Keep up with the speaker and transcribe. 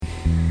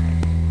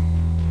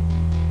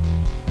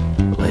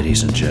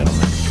Ladies and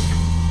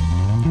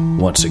gentlemen,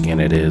 once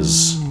again it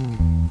is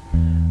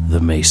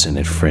the Mason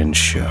and Friends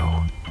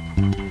Show,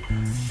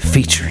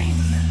 featuring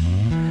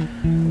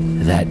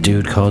that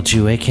dude called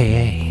you,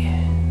 aka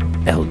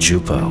El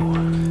Jupo.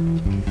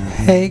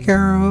 Hey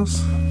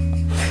girls.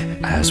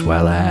 As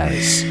well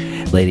as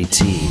Lady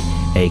T,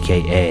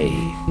 aka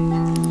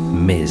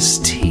Ms.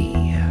 T.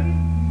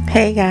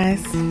 Hey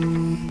guys.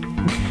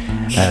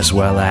 As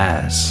well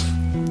as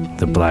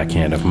the Black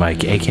Hand of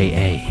Mike,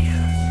 aka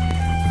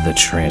the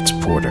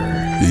Transporter.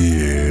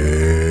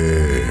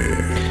 Yeah.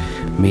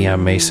 Me,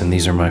 I'm Mason.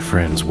 These are my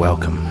friends.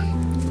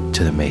 Welcome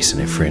to the Mason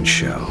and Friends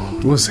Show.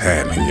 What's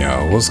happening,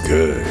 y'all? What's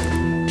good?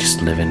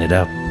 Just living it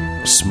up.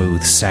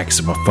 Smooth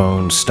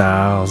saxophone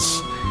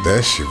styles.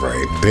 That shit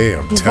right there,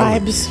 I'm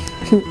telling you.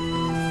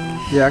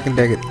 Vibes. Yeah, I can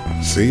dig it.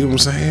 See what I'm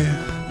saying?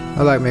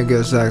 I like me a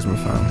good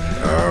saxophone.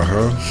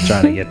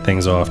 Trying to get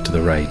things off to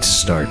the right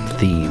start.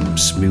 Theme,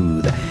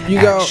 smooth, You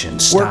go action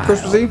style. work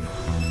Christmas Eve?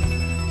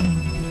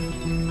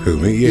 Who,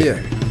 me?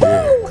 Yeah.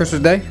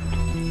 Christmas Day?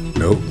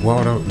 Nope.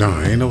 Well,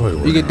 no, ain't no way.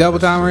 You get double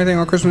time or anything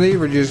on Christmas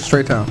Eve or just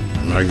straight time?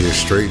 I get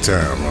straight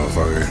time,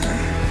 motherfucker.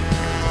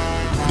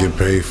 Get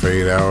paid for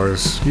 8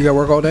 hours. You got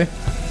work all day?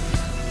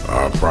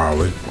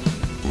 Probably.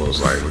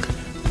 Most likely.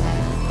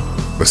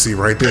 But see,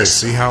 right there,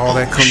 see how all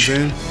that comes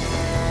in?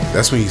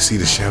 That's when you see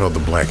the shadow of the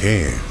black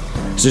hand.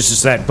 Is this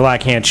just that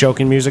Black Hand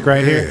choking music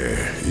right here?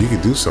 Yeah, you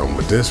could do something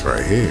with this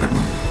right here.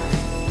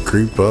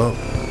 Creep up.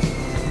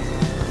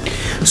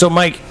 So,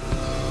 Mike,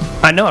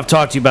 I know I've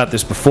talked to you about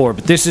this before,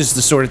 but this is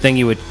the sort of thing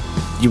you would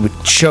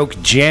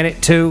choke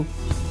Janet to?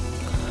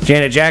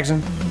 Janet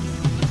Jackson?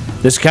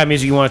 This kind of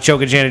music you want to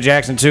choke a Janet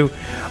Jackson to?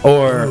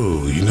 Or,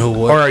 Ooh, you know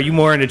what? or are you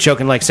more into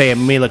choking, like, say, a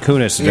Mila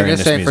Kunis Yeah, during this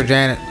this ain't music? for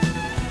Janet.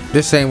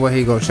 This ain't what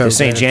he gonna choke.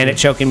 This ain't Janet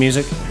choking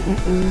music?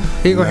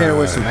 He gonna hit her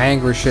with some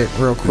angry shit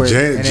real quick.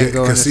 and then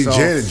go Cause into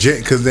see,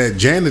 soft. because that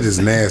Janet is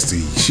nasty.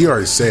 She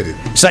already said it.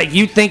 It's like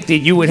you think that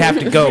you would have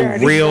to go You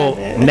already real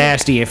said it.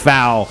 nasty and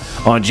foul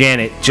on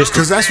Janet just to,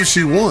 Because that's what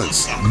she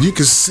wants. You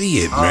can see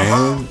it,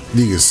 man.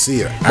 You can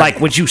see it. like,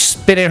 would you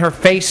spit in her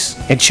face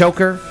and choke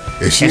her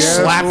If she and asks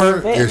slap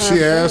for her? it, if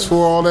she asks for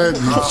all that,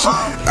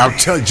 I'm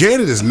telling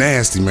Janet is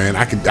nasty, man.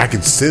 I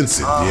can sense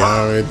it. You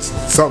know, it's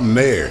something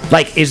there.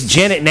 Like, is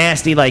Janet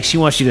nasty? Like, she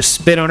wants you to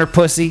spit on her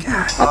pussy?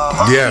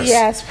 Yes,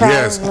 Yes,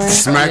 probably.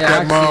 Smack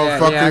Yeah, that I can see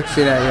that. motherfucker. Yeah, I can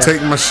see that, yeah.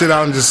 Take my shit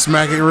out and just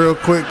smack it real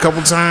quick,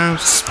 couple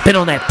times. Spit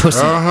on that pussy,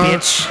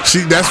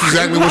 bitch. That's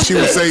exactly what she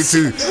would say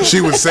too. She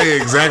would say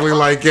exactly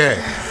like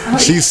that.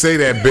 She say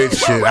that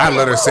bitch shit. I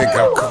let her say,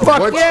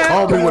 what? yeah.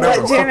 Call me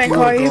whatever. Let Janet fuck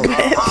call you you wanna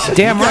call. bitch.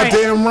 Damn right.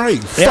 Goddamn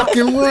right. Yeah.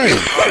 Fucking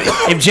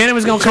right. If Janet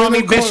was gonna call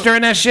me Janet bitch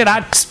during that shit,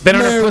 I'd spit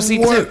on her Man, pussy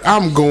what? too.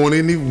 I'm going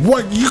in.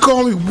 What? You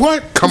call me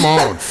what? Come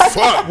on.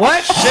 Fuck.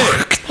 What?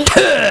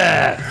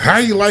 How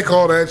you like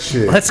all that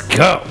shit? Let's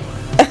go.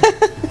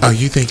 Oh,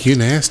 you think you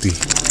nasty?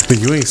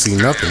 You ain't seen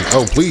nothing.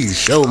 Oh, please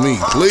show me.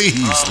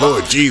 Please,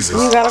 Lord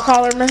Jesus. You gotta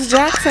call her Miss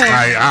Jackson.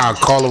 I'll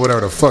call her whatever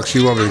the fuck she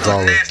want me to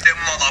call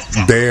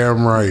her.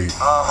 Damn right.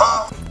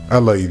 I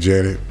love you,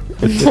 Janet.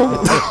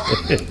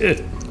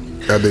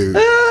 I do.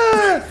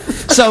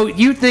 So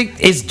you think,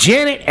 is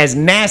Janet as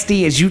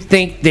nasty as you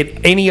think that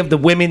any of the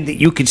women that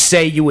you could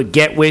say you would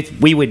get with,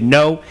 we would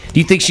know? Do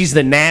you think she's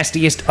the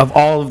nastiest of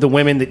all of the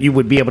women that you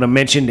would be able to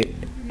mention that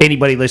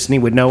anybody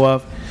listening would know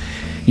of?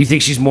 You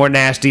think she's more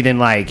nasty than,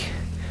 like,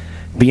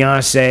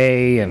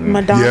 Beyonce and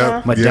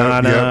Madonna.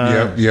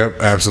 Madonna? Yep,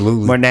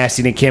 absolutely. More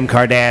nasty than Kim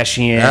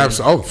Kardashian?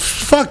 Oh,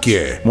 fuck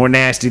yeah. More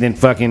nasty than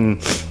fucking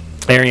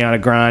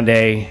Ariana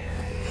Grande?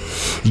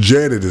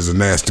 Janet is a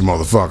nasty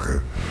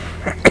motherfucker.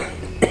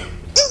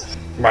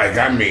 Like,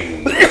 I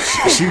mean,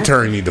 she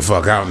turned me the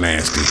fuck out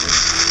nasty.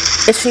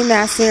 Is she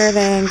nastier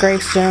than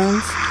Grace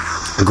Jones?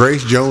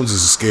 Grace Jones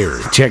is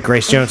scary. Check,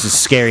 Grace Jones is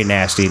scary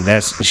nasty.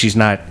 She's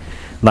not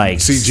like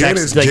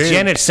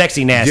Janet's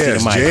sexy nasty Yes,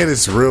 to Mike.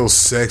 Janet's real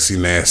sexy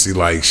nasty.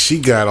 Like, she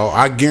got all,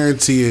 I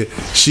guarantee you,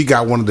 she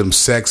got one of them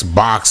sex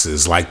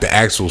boxes, like the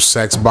actual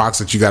sex box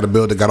that you got to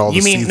build that got all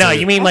You the mean seats no? in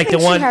it. You mean like the I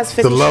think one? she has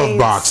The 50 love Shades.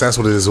 box. That's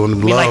what it is. One of them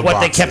You mean love like what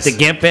boxes. they kept the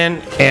gimp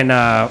in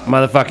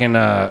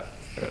motherfucking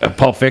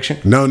Pulp Fiction?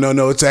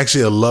 No. It's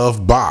actually a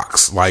love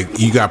box. Like,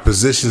 you got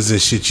positions and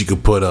shit you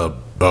could put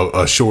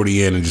a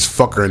shorty in and just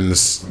fuck her in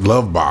this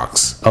love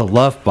box. A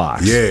love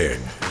box. Yeah.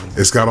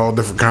 It's got all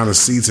different kind of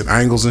seats and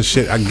angles and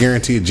shit. I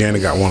guarantee you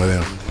Janet got one of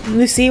them.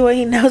 You see what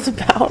he knows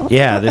about.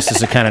 Yeah, this is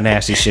the kind of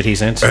nasty shit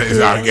he's into.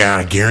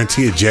 I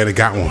guarantee you Janet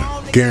got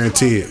one.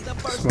 Guarantee it.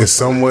 It's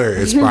somewhere.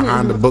 It's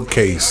behind the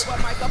bookcase.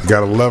 You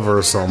got a lever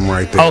or something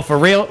right there. Oh, for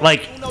real?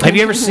 Like, have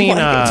you ever seen?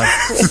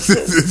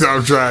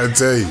 I'm trying to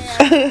tell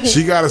you.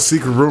 She got a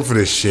secret room for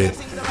this shit.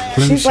 Let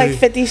me She's show like you.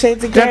 50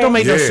 Shades of Grey. That don't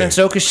make no Yeah. sense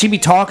though, because she be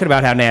talking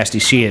about how nasty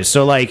she is.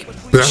 So like,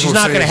 that's she's what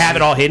not I'm gonna saying. have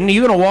it all hidden.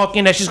 You're gonna walk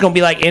in, that's just gonna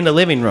be like in the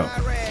living room.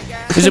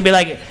 This will be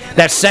like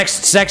that sex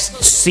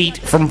seat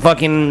from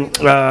fucking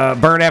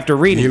Burn After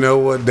Reading. You know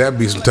what? That'd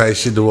be some tight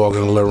shit to walk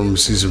in the living room and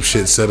see some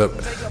shit set up.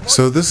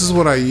 So this is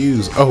what I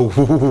use. Oh,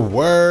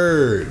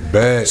 word.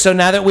 Bad. So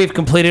now that we've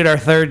completed our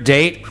third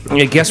date,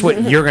 guess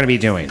what you're going to be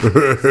doing?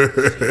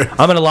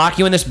 I'm going to lock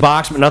you in this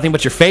box, but nothing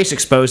but your face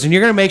exposed, and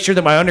you're going to make sure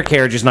that my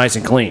undercarriage is nice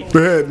and clean.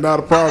 Bad, not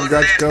a problem.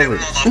 Got you covered.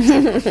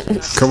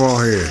 Come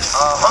on here.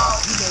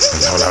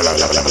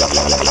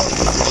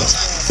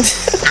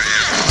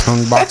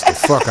 Tongue box the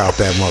fuck out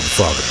that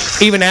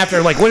motherfucker. Even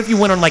after, like, what if you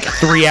went on like a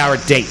 3-hour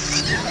date?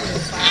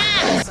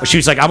 She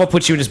was like, I'm going to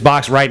put you in this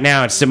box right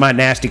now and sit my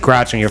nasty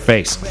crotch on your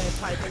face.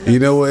 You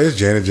know what? It's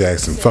Janet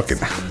Jackson. Fucking.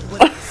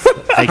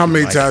 How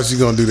many times you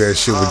gonna do that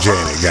shit with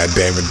Janet? God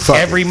damn it! Fuck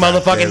every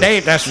motherfucking day,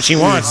 if that's what she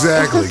wants.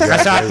 Exactly.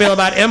 That's how I feel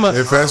about Emma.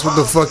 If that's what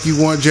the fuck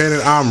you want,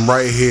 Janet, I'm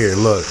right here.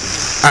 Look,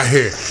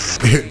 here,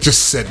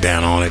 just sit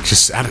down on it.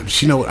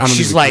 You know what? I don't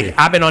She's like, care.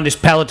 I've been on this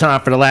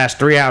Peloton for the last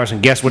 3 hours,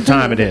 and guess what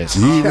time it is?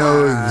 You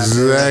know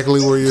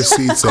exactly where your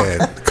seat's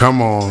at.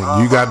 Come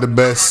on, you got the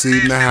best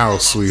seat in the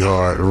house,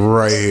 sweetheart,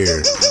 right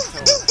here.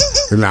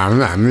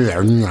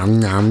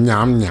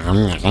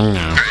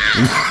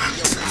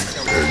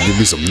 Give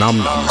me some num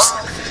nums.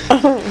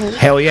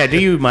 Hell yeah, do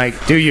you, Mike?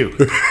 Do you?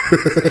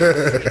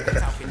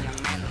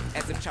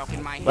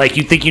 Like,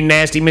 you think you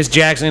nasty, Miss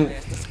Jackson?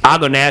 I'll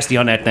go nasty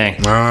on that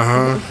thing.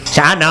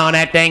 So I know on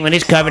that thing when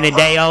it's covered in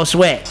day-old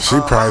sweat. She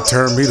probably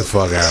turned me the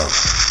fuck out.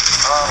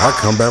 I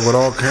come back with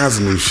all kinds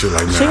of new shit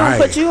like that. She gonna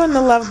put you in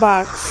the love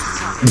box.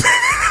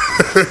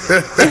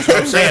 That's what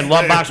I'm saying.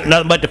 Love box with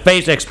nothing but the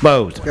face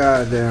exposed.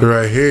 God damn.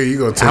 Right here, you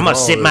gonna take I'm gonna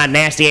sit my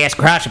nasty ass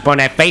crotch up on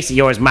that face of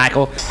yours,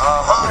 Michael.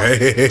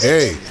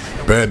 Hey.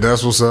 Bad,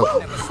 that's what's up.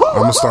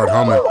 I'm gonna start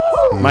humming.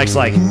 Mike's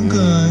like,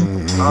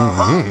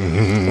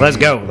 let's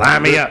go,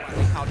 line me up.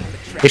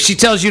 If she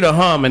tells you to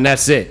hum and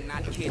that's it,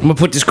 I'm gonna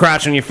put this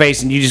crotch on your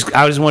face and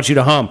I just want you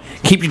to hum.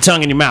 Keep your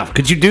tongue in your mouth.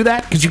 Could you do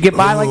that? Could you get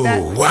by like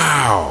that?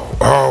 Wow.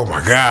 Oh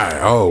my God.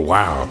 Oh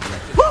wow.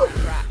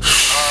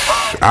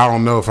 I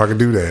don't know if I could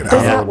do that.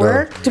 Does that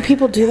work? Do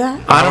people do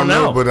that? I don't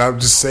know. But I'm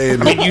just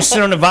saying. You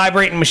sit on a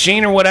vibrating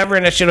machine or whatever,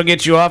 and that shit'll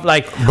get you off.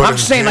 Like, I'm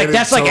just saying, like,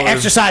 that's like an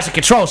exercise of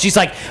control. She's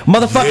like,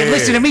 motherfucking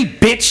listen to me,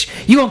 bitch.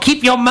 You gonna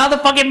keep your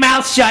motherfucking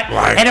mouth shut.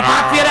 Like, and if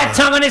I feel that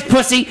tongue on this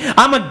pussy,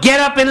 I'm gonna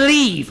get up and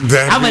leave.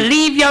 I'm gonna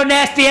leave your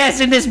nasty ass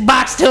in this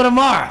box till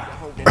tomorrow.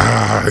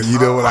 You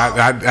know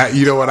what?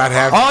 You know what? I'd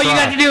have. All you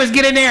got to do is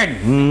get in there.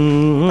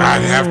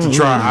 I'd have to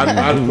try.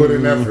 I'd put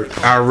in effort.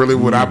 I really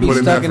would. I put in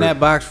effort. Stuck in that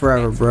box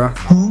forever, bro.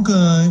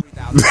 Okay.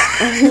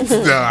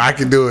 No, I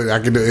can do it.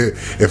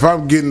 If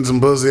I'm getting some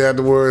pussy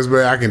afterwards,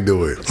 man, I can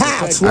do it.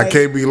 I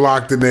can't be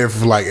locked in there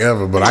for like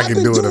ever, but I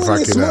can do it if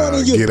I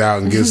can get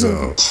out and get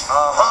some.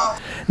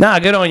 Nah,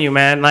 good on you,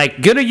 man.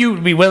 Like, good of you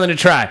to be willing to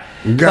try.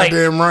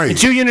 Goddamn right.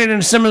 If you in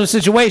a similar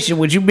situation,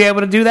 would you be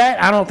able to do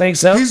that? I don't think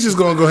so. He's just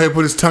gonna go ahead and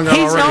put his tongue out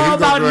already. He's all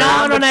about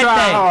gnawing on that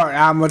thing.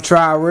 I'm gonna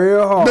try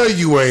real hard. No,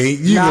 you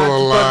ain't. You gonna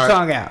lie. Put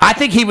tongue out. I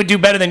think he would do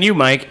better than you,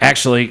 Mike.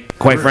 Actually,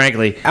 quite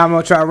frankly, I'm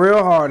gonna try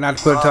real hard not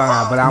to put a tongue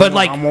out, but I'm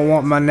gonna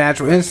want my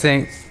natural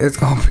instinct. It's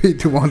gonna be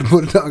to want to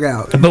put a tongue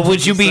out. But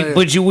would you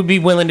be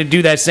willing to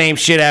do that same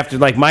shit after,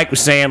 like Mike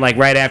was saying, like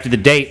right after the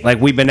date, like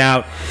we've been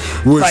out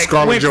with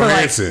Scarlett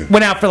Johansson,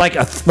 went out for like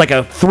a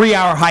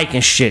 3-hour hike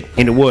and shit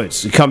in the woods.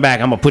 You come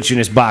back, I'm gonna put you in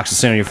this box and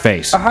sit on your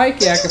face. A hike,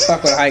 yeah, I can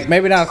fuck with a hike.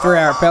 Maybe not a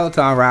 3-hour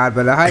Peloton ride,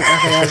 but a hike,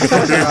 I can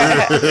fuck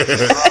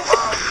with.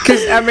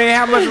 Because I mean,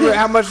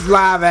 how much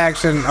live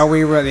action are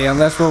we really?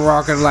 Unless we're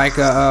walking like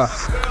a.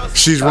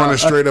 She's running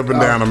straight up and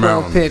down a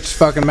mountain. Pitch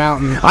fucking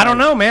mountain. I don't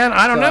know, man.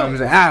 I don't know.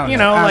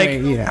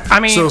 I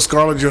mean, so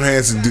Scarlett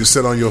Johansson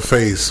sit on your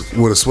face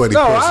with a sweaty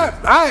pussy.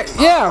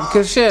 Yeah,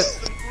 because shit.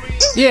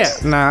 Yeah,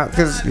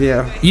 because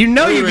you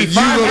know you'd be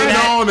fine with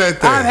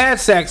that. I've had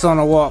sex on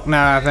a walk.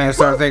 Now I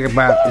start thinking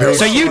about it.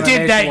 So you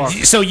did that. Walk.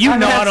 So you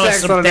gnawed on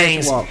some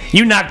things.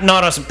 You gnawed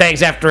on some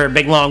things after a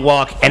big long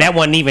walk, and that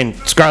wasn't even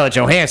Scarlett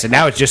Johansson.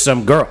 That was just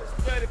some girl.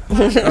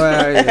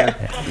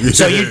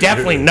 So you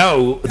definitely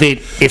know that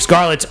if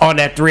Scarlett's on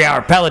that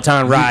 3-hour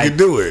Peloton ride, you can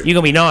do it. You're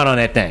gonna be gnawing on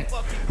that thing.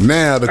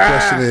 Now the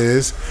question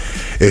is,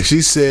 if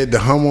she said to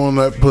hum on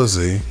that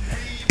pussy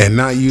and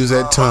not use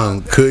that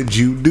tongue, could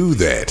you do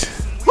that?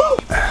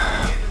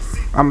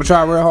 I'm gonna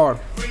try real hard.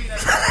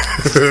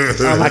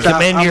 I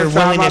commend your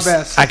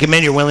willingness. I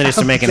commend your willingness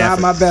to make an effort. I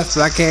try my best,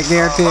 but I can't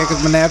guarantee it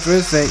because my natural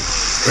instinct.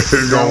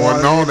 You're gonna want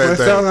to know that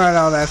thing.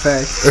 On that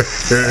thing.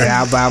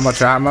 Yeah, but I'm gonna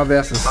try my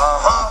best.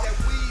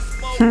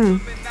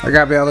 I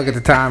gotta be able to look at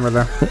the timer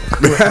though.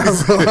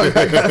 There's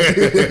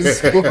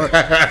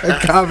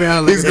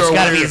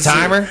gotta be a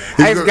timer.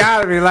 It's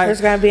gotta be like. There's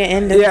gotta be an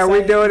ending. Yeah,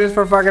 we doing this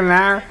for fucking an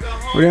hour.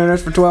 We're doing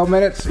this for 12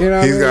 minutes. You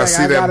know, he's gotta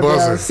see that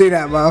buzzer. See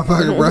that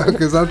motherfucker, bro.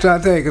 Because I'm trying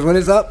to tell you. Because when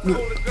it's up,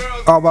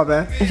 oh my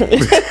bad.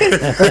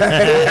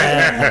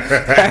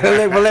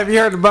 Well, if you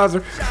heard the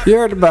buzzer, you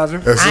heard the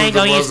buzzer. I ain't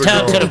gonna use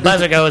tongue till the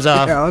buzzer goes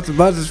off. Yeah, it's a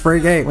buzzer's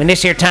free game. When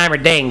this here timer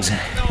dings,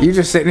 you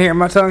just sitting here, and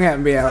my tongue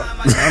hadn't be out.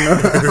 I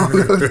don't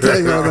know what to tell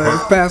you.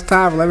 It's past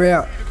time. Let me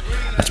out.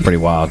 That's pretty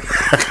wild. We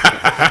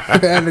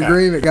had an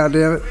agreement.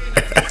 Goddamn it.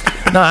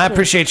 No, I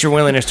appreciate your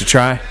willingness to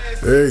try.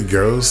 There you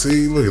go.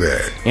 See, look at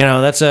that. You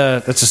know, that's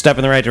a step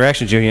in the right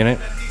direction, Jew Unit.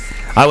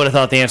 I would have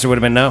thought the answer would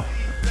have been no.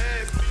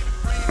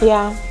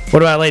 Yeah.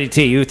 What about Lady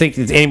T? You think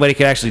that anybody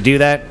could actually do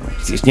that?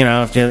 You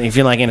know, if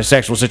you're like in a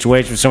sexual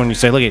situation with someone, you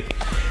say, look,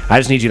 I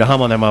just need you to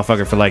hum on that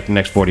motherfucker for like the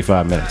next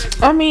 45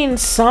 minutes. I mean,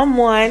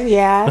 someone,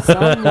 yeah,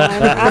 someone.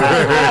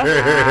 I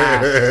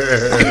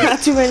don't know. Not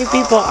too many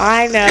people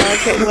I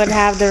know would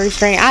have the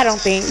restraint. I don't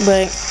think,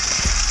 but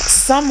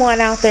someone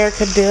out there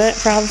could do it,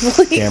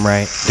 probably. Damn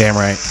right. Damn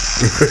right.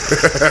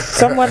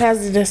 Someone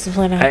has the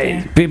discipline out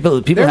there.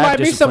 People There have might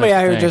be somebody out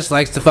here who discipline. just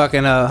likes to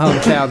fucking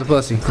hum chow the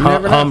pussy. You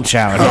never know. Hum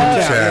chow.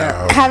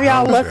 Child. Have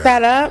y'all looked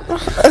that up?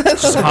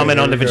 Just humming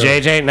on the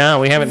vajayjay? No,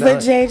 we haven't The done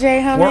it.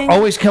 JJ humming? We're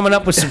always coming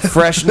up with some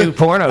fresh new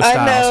porno I know,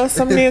 styles.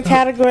 some new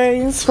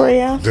categories for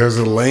you. There's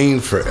a lane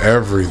for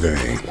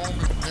everything.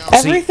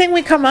 Everything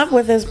we come up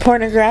with is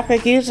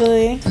pornographic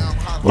usually.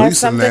 Well, you Has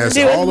some something to nasty.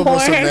 do with All of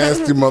us are porn.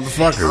 nasty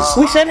motherfuckers.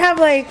 We should have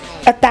like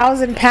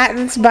 1,000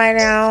 patents by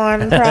now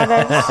on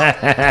products.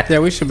 Yeah,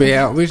 we should be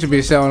out. We should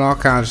be selling all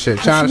kinds of shit.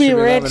 China Be should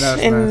be rich loving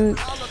us, man.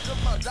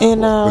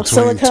 in Between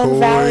Silicon toys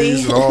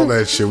Valley. and all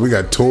that shit. We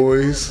got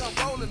toys.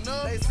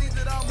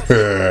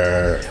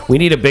 We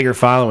need a bigger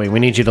following. We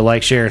need you to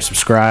like, share, and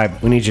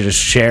subscribe. We need you to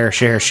share.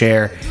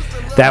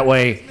 That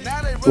way,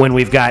 when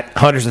we've got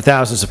hundreds of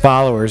thousands of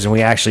followers and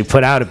we actually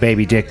put out a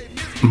baby dick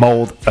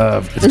mold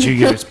of the Jew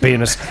Unit's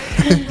penis,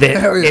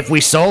 that if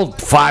we sold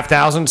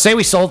 5,000, say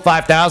we sold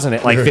 5,000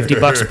 at like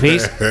 $50 a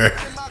piece,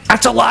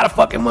 that's a lot of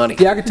fucking money.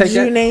 Yeah, I can take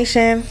Jew that.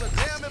 Nation,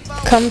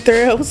 come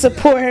through,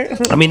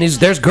 support. I mean,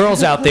 there's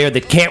girls out there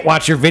that can't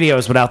watch your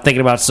videos without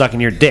thinking about sucking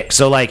your dick.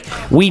 So, like,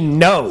 we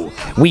know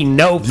for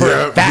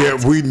Yeah, a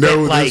fact. yeah, we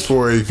know that, this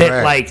for a that,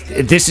 fact. like,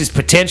 this is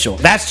potential.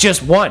 That's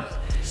just one.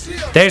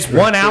 There's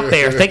one out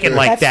there thinking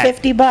like That's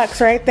that. $50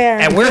 right there.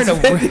 And we're in a.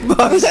 That's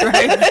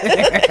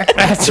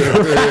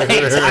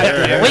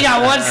right. We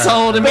got one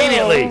sold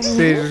immediately.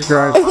 Jesus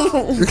Christ.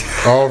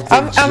 Off the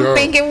I'm jump.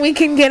 thinking we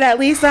can get at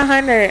least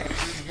 100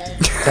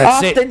 That's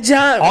off it. the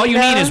jump. All you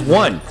know? need is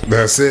one.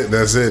 That's it.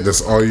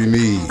 That's all you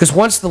need. Because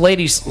once the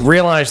ladies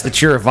realize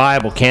that you're a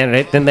viable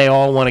candidate, then they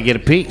all want to get a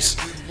piece.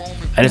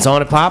 And it's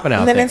on and popping out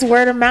And then there. it's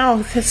word of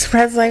mouth. It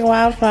spreads like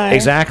wildfire.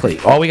 Exactly.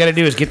 All we got to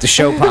do is get the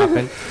show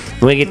popping.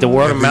 We get the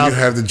word of And then mouth. you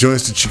have the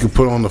joints that you can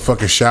put on the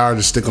fucking shower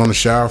to stick on the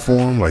shower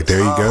form. Like, there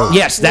you go.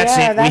 Yes, that's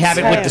Yeah, it. We that's have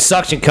it with right. the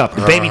suction cup,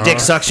 the baby dick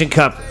suction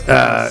cup.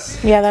 Yeah,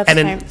 that's and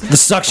then right. the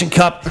suction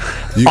cup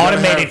You gotta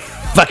automated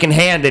fucking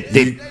hand that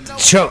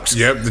chokes.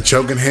 Yep, the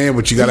choking hand,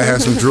 but you gotta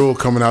have some drool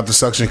coming out the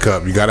suction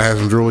cup. You gotta have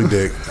some drooly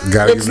dick. You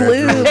gotta It's give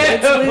me that lube. drool.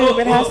 It's lube.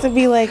 It has to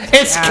be like.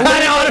 It's kind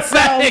of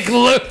automatic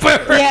looper.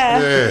 Yeah.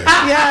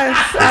 Yeah.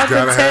 Yes. Out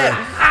the tip.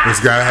 It's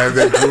gotta have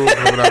that drool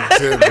coming out the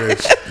tip,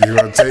 bitch. You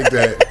gonna take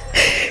that.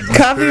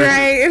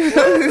 Copyright.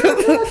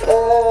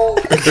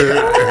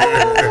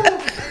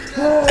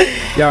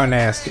 Y'all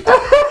nasty.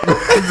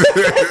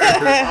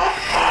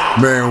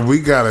 Man, we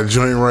got a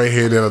joint right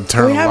here that'll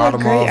turn We a have lot a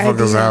of great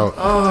motherfuckers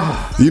idea.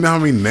 out. You know how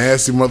many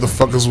nasty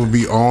motherfuckers would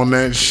be on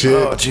that shit?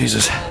 Oh,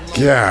 Jesus.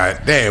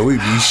 God damn, we'd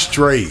be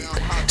straight.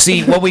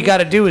 See, what we got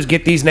to do is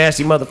get these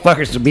nasty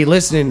motherfuckers to be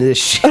listening to this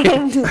shit.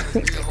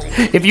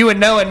 If you would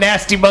know a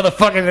nasty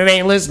motherfucker that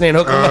ain't listening,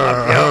 hook them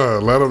up. Yo.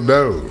 Let them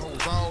know.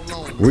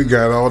 We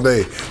got all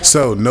day.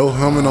 So, no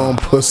humming on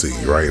pussy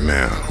right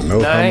now.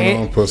 No humming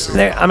on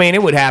pussy. I mean,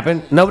 it would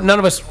happen. None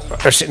of us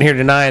are sitting here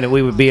denying that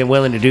we would be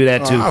willing to do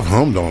that to I've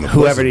hummed on a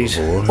whoever pussy these.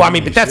 before. Well, I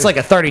mean, but that's like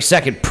a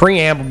 30-second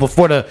preamble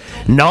before the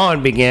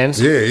non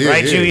begins. Yeah,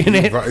 right, Jew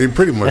Unit? You're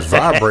pretty much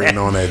vibrating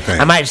on that thing.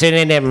 I might sit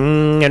in there,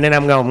 and then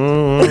I'm going,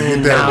 no.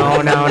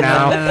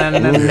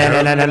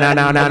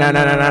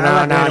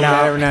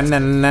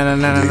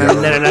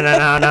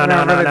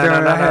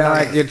 I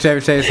like get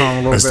Chevy Chase on a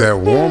little It's bit. that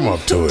warm up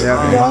to it.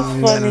 man. That's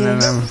funny.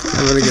 That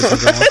really gets me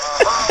going.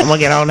 I'm gonna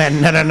get on that.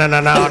 No.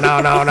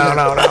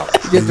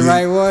 Get the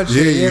right one. Yeah,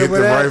 shit, you hit get it with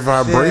the that. right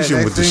vibration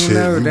Shit, with the next shit. thing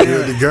you know, You damn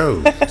good it. to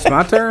go. It's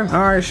my turn?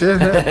 All right, shit.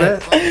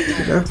 Bet.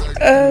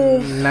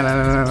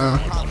 No.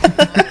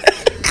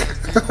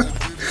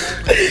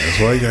 That's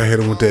why you gotta hit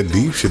him with that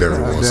deep shit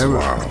every once in a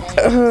while.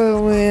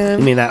 Oh, man.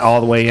 You mean that all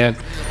the way in?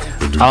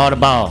 All the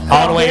ball.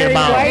 All the way to the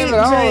ball. Right,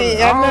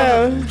 Jay, I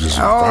know. Just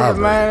Oh,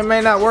 vibrate. man, it may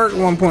not work at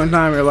one point in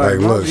time in your life.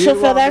 Like, look. She'll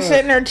feel that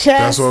shit in her chest.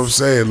 That's what I'm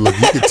saying. Look,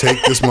 you can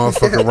take this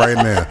motherfucker right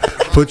now.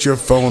 Put your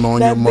phone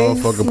on your That bass.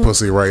 motherfucking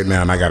pussy right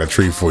now, and I got a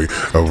treat for you.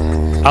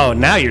 Oh,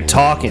 now you're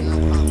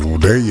talking.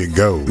 There you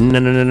go. No.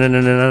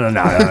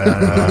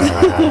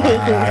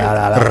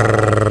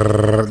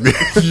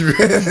 You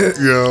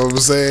know what I'm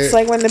saying? It's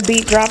like when the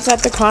beat drops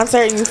at the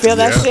concert and you feel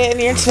that Yeah. shit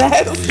in your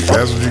chest.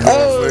 That's what you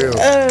gonna feel.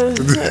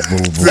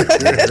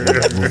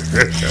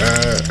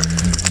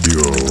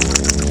 You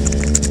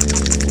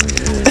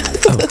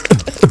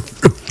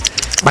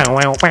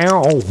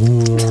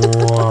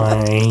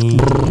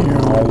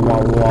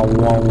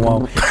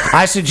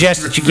I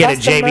suggest that you get a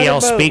That's the JBL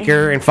motorboat.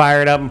 speaker and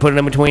fire it up and put it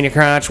in between your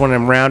crotch, one of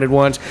them rounded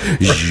ones.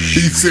 He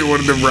said one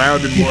of the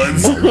rounded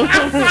ones.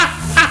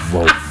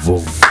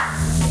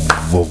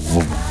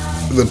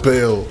 The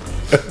pill.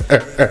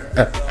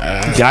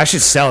 Yeah, I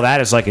should sell that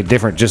as like a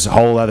different, just a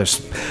whole other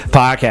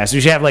podcast.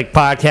 We should have like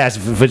podcasts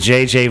for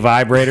JJ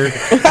Vibrator,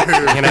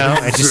 you know,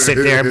 and just sit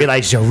there and be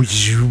like,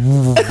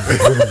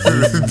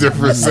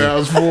 Different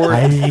sounds for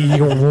it.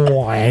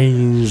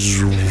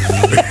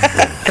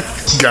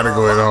 Gotta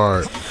go in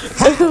hard.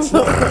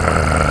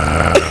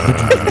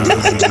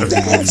 The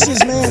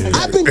actions, man.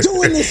 I've been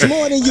doing this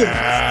more than you.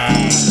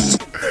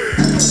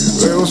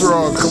 Hey, what's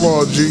wrong? Come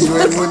on, G. You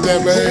ain't with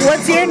that, man?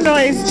 What's your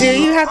noise,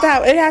 dude? You have to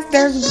have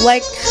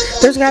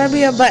there's gotta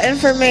be a button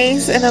for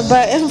Mace and a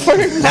button for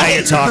now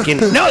you're talking.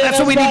 No, that's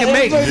what we need to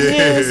make.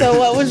 Yeah. So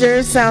what would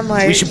yours sound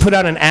like? We should put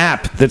out an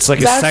app that's like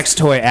a sex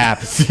toy app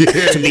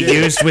to be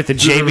used with the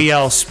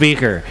JBL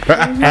speaker.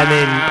 And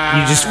then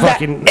you just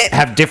fucking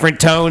have different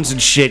tones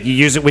and shit. You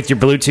use it with your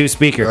Bluetooth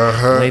speaker.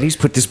 Ladies,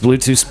 put this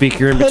Bluetooth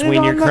speaker in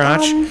between your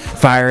crotch,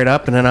 fire it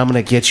up, and then I'm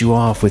going to get you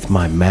off with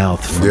my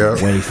mouth from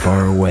way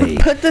far away.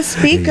 Put the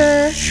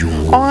speaker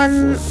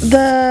on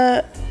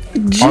the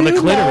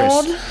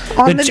clitoris.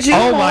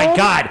 Oh my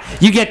god!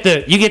 You get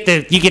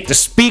the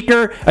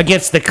speaker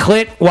against the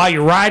clit while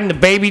you're riding the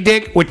baby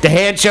dick with the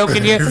hand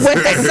choking you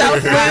with the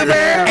self-lever,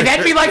 and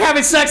that'd be like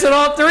having sex with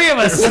all three of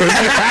us.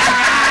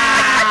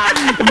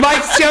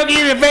 Mike's choking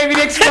you, the baby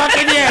dick's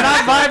fucking you, and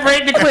I'm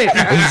vibrating the clit.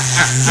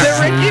 The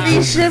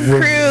rickety ship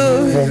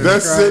crew.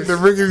 That's it. The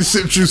rickety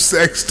ship crew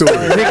sex toy.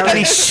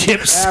 Rickety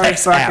ship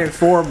sex fucking app.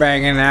 four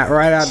banging that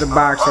right out the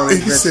box. He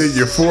said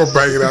you're four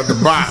banging out the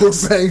box. Four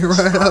banging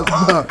right out the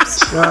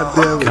box. God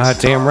damn it. God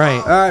damn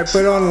right. All right,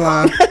 put it on the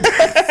line.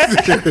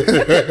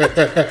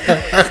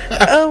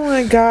 Oh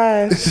my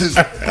gosh.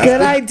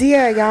 Good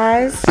idea,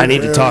 guys. I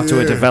need to talk to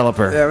a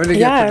developer. Yeah, we need to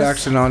get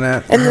production on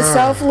that. And the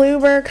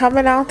self-luber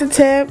coming out the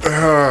tip.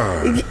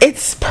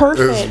 It's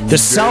perfect. The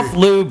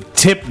self-lube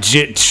tip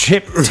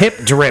drip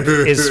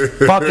is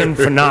fucking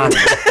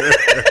phenomenal.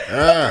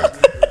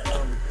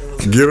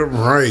 Get them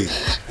right.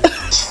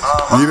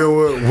 You know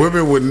what?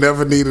 Women would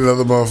never need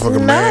another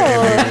motherfucking man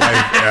in their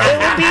life ever. It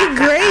would be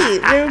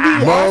great. It would be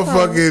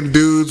Motherfucking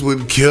dudes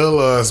would kill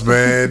us,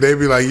 man. They'd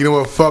be like, you know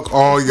what? Fuck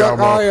all y'all,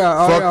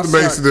 fuck the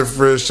Mason and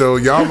Friends show.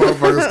 Y'all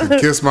motherfuckers can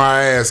kiss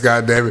my ass,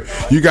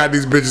 goddammit. You got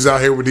these bitches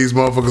out here with these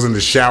motherfuckers in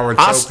the shower.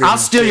 I'll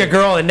steal your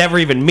girl and never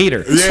even meet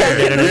her.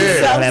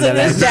 Yeah,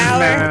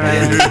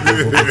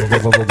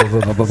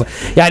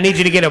 I need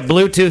you to get a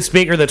Bluetooth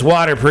speaker that's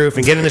waterproof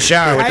and get in the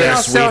shower with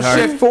that, sweetheart.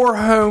 Sell shit for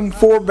home,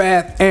 for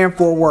bath, and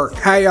for work.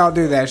 How y'all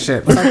do that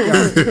shit? Fuck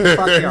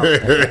y'all.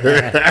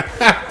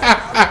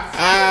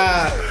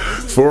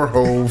 For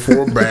home,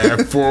 for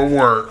bath, for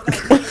work.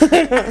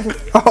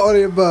 All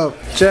the above.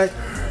 Check.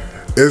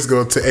 It's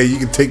gonna you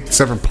can take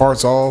separate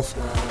parts off.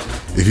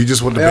 If you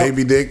just want the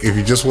baby dick, if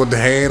you just want the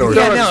hand, or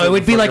it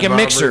would be like a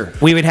mixer.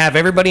 We would have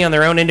everybody on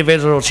their own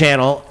individual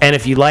channel, and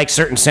if you like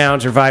certain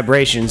sounds or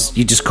vibrations,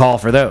 you just call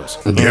for those.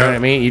 You know what I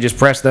mean? You just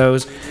press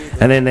those,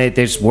 and then they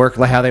just work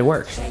like how they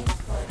work.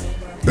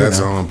 That's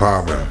on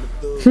popping.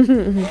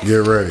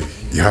 Get ready.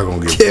 Y'all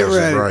gonna get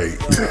ready. Right.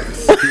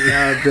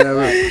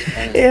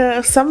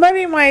 Yeah,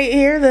 somebody might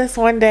hear this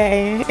one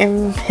day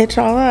and hit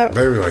y'all up.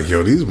 They be like,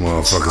 yo, these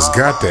motherfuckers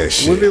got that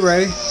shit. We'll be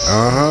ready.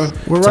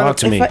 Talk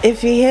to me.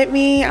 If you hit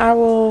me, I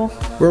will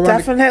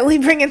definitely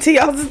bring it to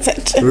y'all's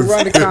attention. We'll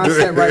run the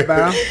concept right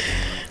by.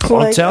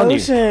 I'm telling you,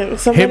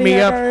 hit me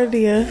up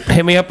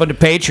on the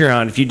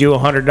Patreon. If you do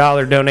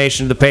 $100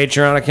 donation to the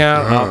Patreon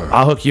account,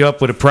 I'll hook you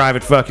up with a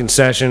private fucking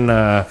session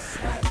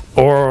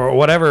or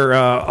whatever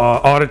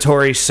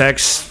auditory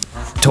sex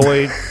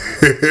toy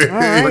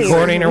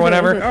recording or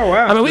whatever. Oh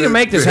wow! I mean, we can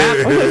make this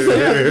happen.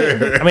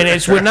 I mean,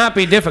 it would not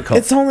be difficult.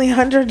 It's only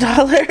 $100.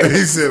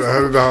 He said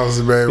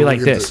 $100, man. Be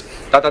like this.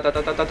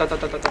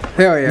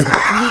 Hell yeah!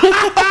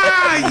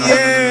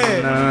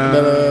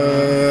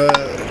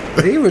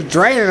 Yeah. He was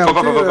draining them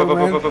too,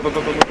 man.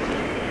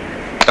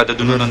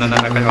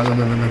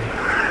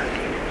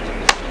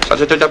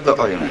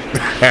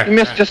 You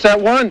missed just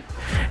that one.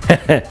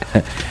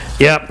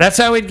 Yep, that's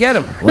how we'd get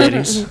them,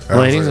 ladies.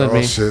 Ladies, like,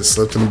 oh shit,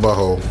 slipped in the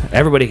butthole.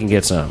 Everybody can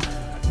get some.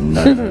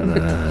 No.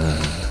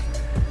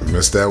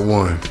 Missed that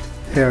one.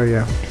 Hell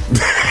yeah.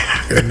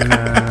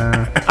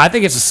 I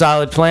think it's a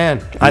solid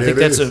plan. I think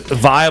that's a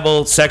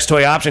viable sex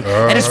toy option,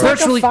 and it's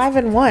virtually like a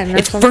 5-in-1.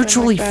 It's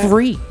virtually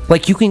free.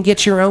 Like you can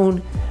get your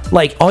own.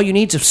 Like all you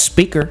need is a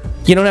speaker.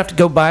 You don't have to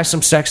go buy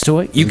some sex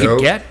toy. You can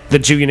get the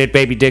Junit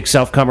Baby Dick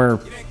Self Cummer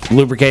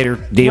Lubricator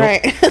deal.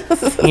 Right.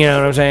 You know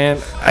what I'm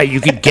saying?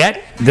 You could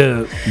get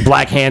the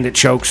black hand that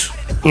chokes.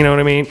 You know what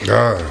I mean? It's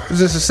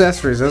just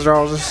accessories. Those are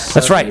all just.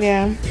 That's right.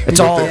 Yeah. It's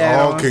all. They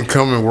all can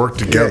come and work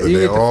together. You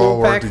they get the all full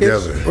work package,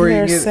 together. or you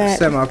can get a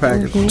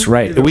semi-package. That's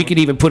right. We could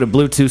even put a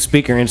Bluetooth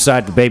speaker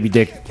inside the Baby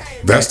Dick.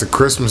 That's the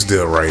Christmas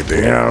deal right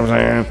there. You know what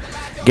I'm saying?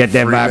 Get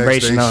that Free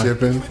vibration next day on.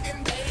 Shipping.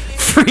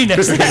 Free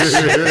next day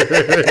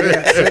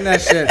Send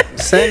that shit.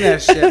 Send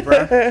that shit,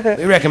 bro.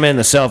 We recommend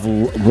the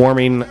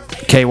self-warming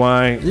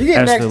KY. You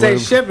get as next the day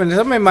lube. shipping.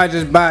 Somebody might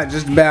just buy it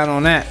just about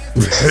on that.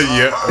 They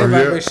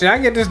might be, yeah. should I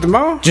get this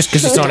tomorrow? Just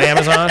because it's on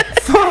Amazon.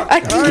 I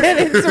can get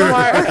it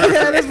tomorrow.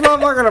 Yeah, this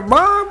motherfucker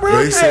tomorrow, bro.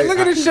 They Hey, say look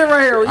at this shit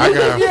right here.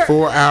 I got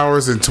 4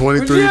 hours and Would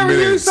 23 you ever use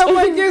minutes. something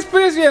like this for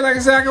this? Yeah, like I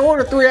said, I can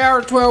order 3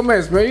 hours, 12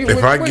 minutes, man.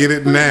 If I get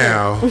it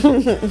now,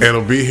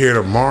 it'll be here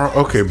tomorrow.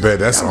 Okay, bet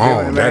that's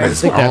on. That I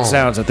is think that on.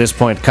 sounds at this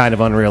point kind of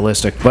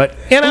unrealistic, but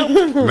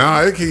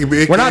No, it can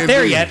be. we're not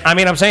there yet. I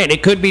mean, I'm saying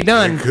it could be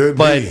done, It could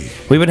but be.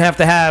 we would have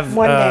to have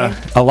One day.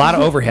 a lot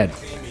of overhead.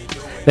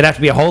 There'd have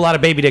to be a whole lot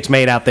of baby dicks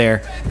made out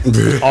there,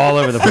 all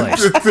over the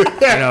place.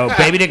 You know,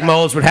 baby dick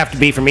molds would have to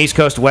be from East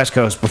Coast to West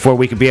Coast before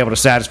we could be able to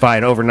satisfy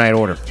an overnight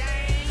order.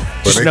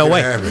 There's they no can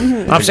way. have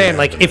it. I'm They saying, can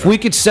like, have if it. we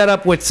could set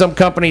up with some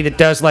company that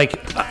does like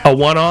a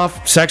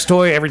one-off sex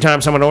toy every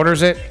time someone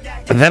orders it,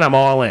 then I'm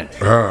all in.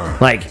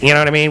 Like, you know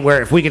what I mean?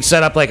 Where if we could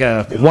set up like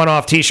a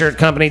one-off T-shirt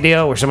company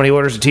deal where somebody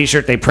orders a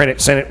T-shirt, they print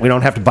it, send it. We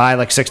don't have to buy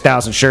like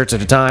 6,000 shirts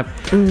at a time.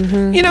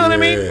 You know what I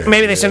mean? Yeah,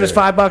 Maybe they send us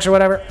 $5 or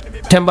whatever,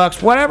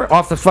 $10, whatever,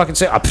 off the fucking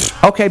sale.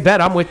 Okay,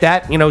 bet I'm with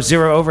that. You know,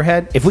 zero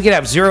overhead. If we could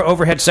have zero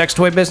overhead sex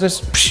toy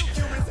business,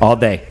 all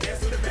day.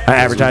 I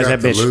advertise We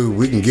that got the bitch. lube.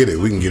 We can get it.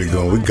 We can get it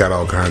going. We got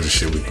all kinds of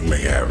shit we can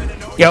make happen.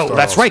 Yo, Start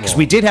that's off right, because small.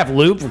 we did have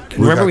lube.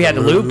 Remember, got we had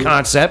the lube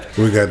concept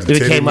We got the that we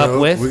titty came up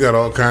milk. with. We got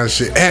all kinds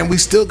of shit, and we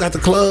still got the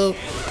club.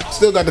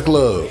 Still got the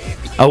club.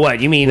 Oh, what?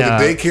 You mean With the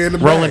daycare in the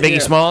Rolling back. Biggie Yeah.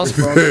 Smalls?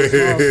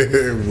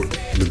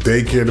 The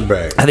daycare in the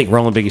back. I think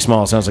Rolling Biggie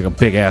Smalls sounds like a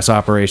big ass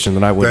operation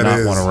that I would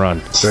not want to run.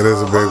 That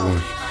is a big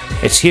one.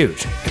 It's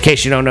huge. In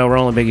case you don't know,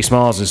 Rolling Biggie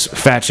Smalls is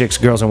fat chicks,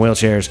 girls in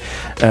wheelchairs,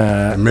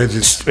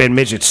 Midgets. and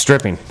midgets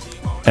stripping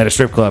at a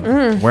strip club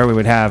where we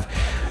would have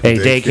a Daycare in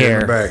the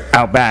daycare back.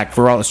 out back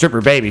for all the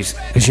stripper babies,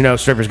 because you know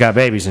strippers got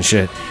babies and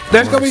shit.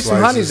 There's gonna be some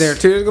honeys Slices. there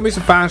too. There's gonna be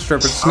some fine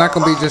strippers. It's not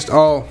gonna be just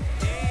all.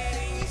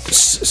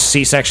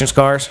 C-section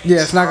scars.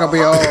 Yeah, it's not gonna be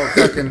all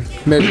fucking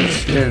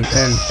midgets and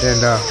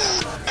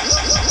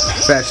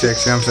fat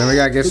chicks. You know what I'm saying? We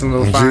gotta get some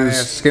little fine Juice.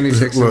 ass skinny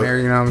chicks in Look. there.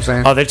 You know what I'm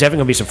saying? Oh, there's definitely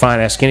gonna be some fine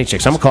ass skinny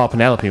chicks. I'm gonna call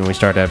Penelope when we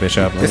start that bitch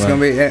up. It's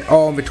gonna be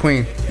all in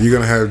between. You're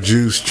gonna have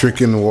juice,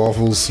 chicken, and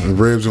waffles, and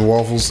ribs and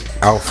waffles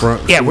out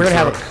front. Yeah, food we're gonna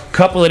have truck. a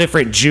couple of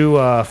different Jew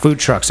food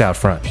trucks out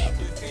front.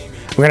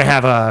 We're gonna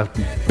have a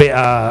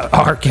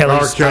R.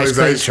 Kelly's, Kelly's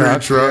ice cream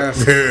truck,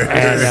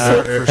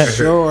 For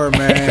sure,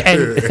 man.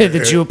 and the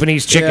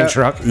Japanese chicken Yeah.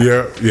 truck.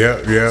 Yeah.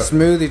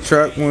 Smoothie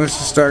truck wants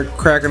to start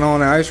cracking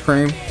on the ice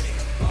cream.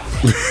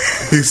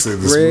 He said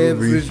the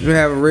Ribs, smoothie. we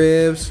have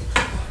ribs.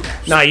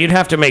 No, you'd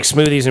have to make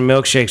smoothies and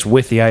milkshakes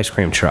with the ice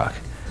cream truck.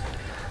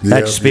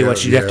 That'd just be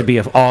what you'd have to be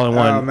all in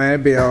Oh one. man,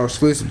 it'd be all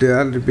exclusive deal.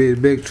 That'd be a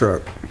big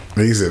truck.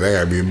 He said that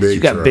gotta be a big. You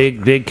got truck.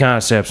 big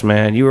concepts,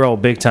 man. You roll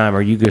big time,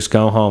 or you just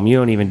go home. You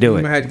don't even do You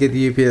it. might have to get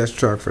the UPS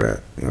truck for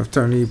that. You know,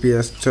 turn the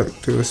UPS truck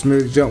to a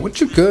smoothie jump. What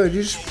you could,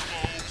 you just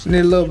need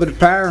a little bit of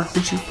power.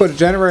 But you put a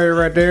generator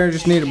right there and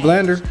just need a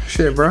blender.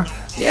 Shit, bro.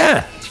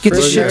 Yeah, get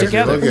this Look shit at it,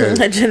 together. look at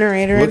it. A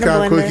generator Look and a how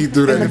blender quick he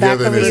threw that in the back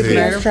together of in the his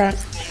UPS head.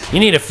 truck. You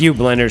need a few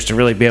blenders to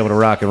really be able to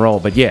rock and roll,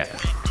 but yeah.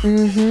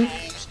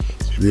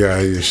 Yeah,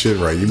 your shit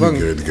right. You be Fucking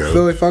good to go.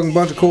 fill a fucking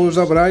bunch of coolers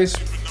up with ice.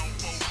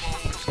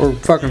 Or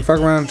fuck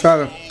around and try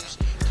to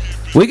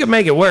We could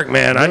make it work,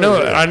 man. I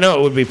know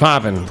it would be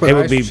popping. put It an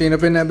would ice be machine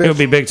up in that it would bitch.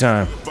 be big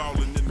time.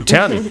 I'm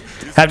telling you.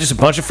 Have just a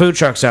bunch of food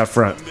trucks out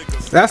front.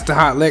 That's the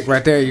hot lick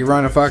right there. You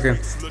run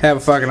have a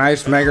fucking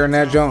ice maker in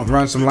that joint,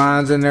 run some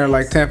lines in there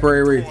like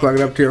temporary where you plug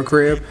it up to your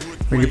crib.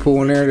 When you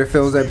pull in there, that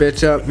fills that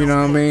bitch up. You know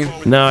what I mean?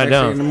 No, I Next thing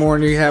don't. In the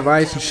morning, you have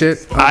ice and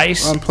shit.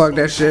 Ice? Unplug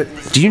that shit.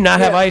 Do you not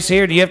have Yeah. ice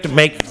here? Do you have to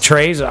make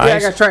trays of Yeah, I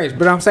ice? got trays,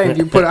 but I'm saying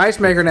you put an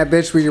ice maker in that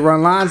bitch where you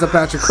run lines up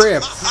out your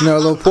crib. You know, a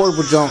little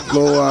portable junk,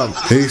 little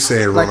He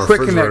said run like a quick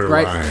refrigerator connect,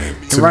 right? line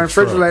And to run a the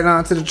truck. refrigerator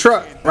onto the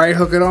truck, right?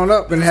 Hook it on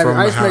up and have From an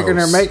the ice maker in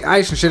there, house. make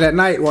ice and shit at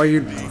night while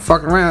you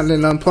fucking around,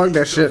 then unplug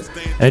that shit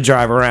And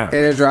drive around.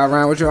 and then drive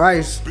around with your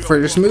ice for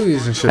your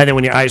smoothies and shit. And then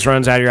when your ice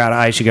runs out, you're out of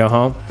ice, you go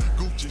home.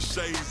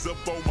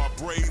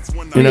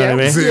 You know what I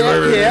mean? See, Yeah,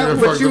 wait, yeah, you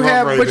but fucked you him up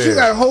have, right but you there.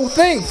 got a whole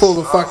thing full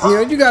of fucking. You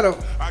know, you got a.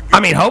 I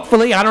mean,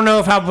 hopefully, I don't know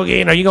if how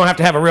you're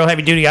gonna have a real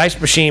heavy duty ice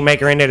machine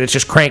maker in there that's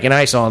just cranking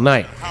ice all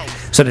night,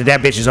 so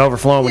that bitch is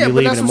overflowing when Yeah, you but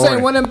leave in that's the what I'm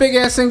saying. morning. One of them big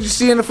ass things you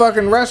see in the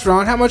fucking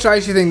restaurant. How much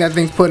ice you think that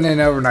thing's putting in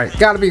overnight?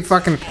 Got to be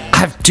fucking.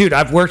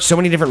 I've worked so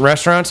many different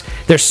restaurants.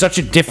 There's such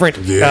a different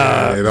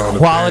Yeah, it all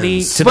quality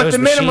depends. to But those the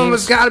minimum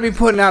machines. has got to be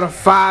putting out a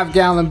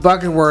 5-gallon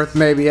bucket worth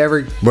maybe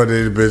every But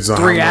it depends on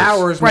 3 how much.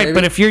 hours. Right, maybe.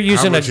 but if you're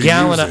using a much you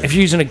gallon, using? if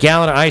you're using a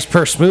gallon of ice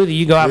per smoothie,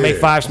 you go out and make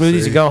Yeah, 5 smoothies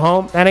see? and go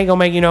home. That ain't gonna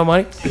make you no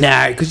money.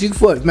 Nah, because you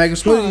what? Make a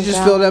smoothie, you just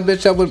God. fill that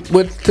bitch up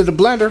with to the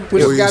blender,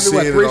 which Well, has you got to see, be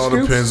what, it 3 all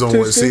scoops? depends on 2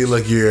 what. See, scoops?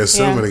 like you're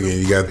assuming again.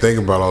 You got to think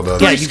about all the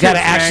other. Yeah, you got to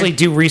scoops, man. actually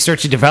do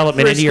research and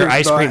development 3 into your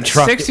scoops, ice cream dog.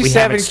 truck that we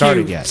haven't started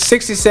cubes, yet.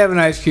 67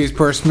 ice cubes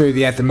per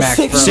smoothie at the max.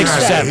 bro.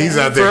 67. He's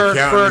out there For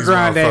counting a these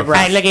grande, motherfuckers. bro.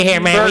 Hey, look at here,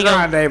 man. For We a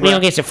gonna, grande, we bro.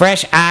 gonna get some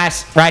fresh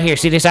ice right here.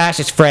 See this ice?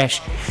 It's fresh.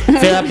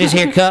 Fill up this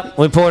here cup.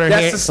 We pour it in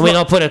That's here. the We sm-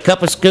 gonna put a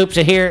couple scoops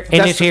of here in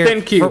That's this the here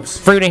thin cubes.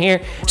 fruit in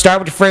here. Start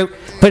with the fruit.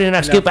 Put in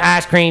a scoop of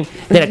ice cream.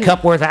 Then a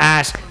cup worth of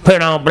ice. Put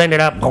it on. Blend it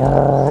up.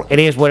 It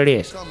is what it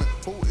is.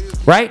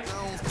 right?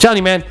 I'm telling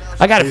you, man,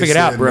 I got to He figure it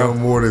out, said bro. No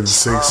more than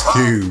 6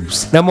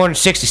 cubes. No more than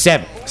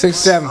 67.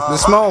 67. The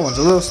small ones,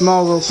 the little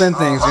small, little thin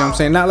things. You know what I'm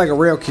saying? Not like a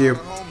real cube.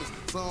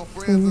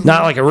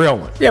 Not like a real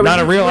one. Yeah, Not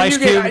a real when ice you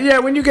cube. get, yeah,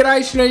 when you get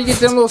ice, you know, you get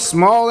them little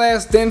small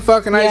ass thin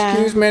fucking Yeah. ice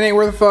cubes, man. Ain't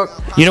worth a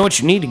fuck. You know what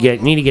you need to get?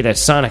 You need to get that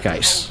Sonic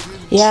ice.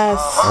 Yes.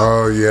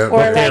 Oh, yeah. Or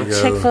there like you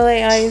go.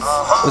 Chick-fil-A ice.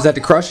 Was that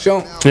the crush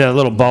joint? Yeah,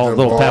 little balls.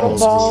 pebbles.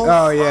 Balls.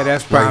 Oh yeah,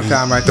 that's prime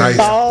time right there. Dice,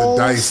 Balls.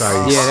 the dice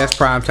ice. Yeah, that's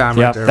prime time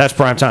right Yep, there. that's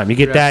prime time. You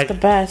get that, The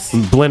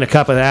best. blend a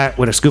cup of that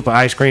with a scoop of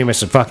ice cream and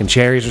some fucking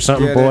cherries or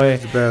something, yeah, boy.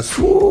 that's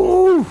the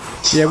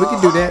best. Yeah, we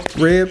can do that.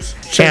 Ribs,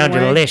 Sound chicken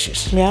wing,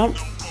 delicious. Yep.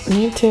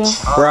 Me too.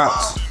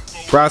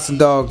 brats and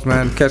dogs,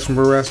 man. Catch them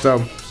for the rest of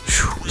them.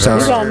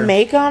 Sounds You gonna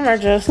make them or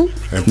just?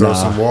 And throw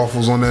some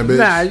waffles on that bitch.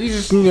 Nah, you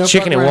just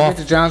Chicken and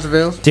waffle. to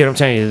Johnsonville. Dude, I'm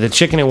telling you, the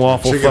chicken and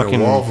waffle Chicken and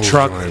fucking waffles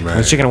truck, joint, man.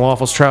 the chicken and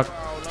waffles truck.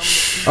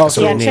 Oh,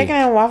 So Yeah, we need- chicken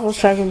and waffles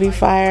truck would be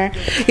fire.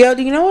 Yo,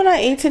 do you know what I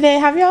ate today?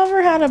 Have y'all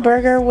ever had a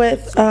burger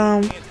with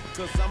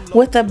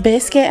a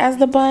biscuit as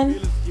the bun?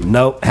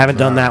 Nope, haven't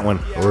done that one.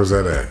 Where's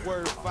that at?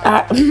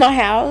 At my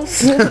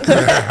house.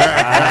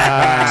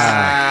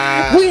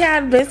 We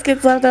had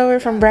biscuits left over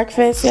from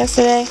breakfast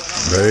yesterday,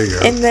 There you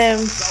go. and then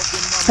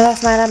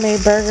last night I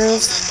made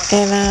burgers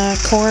and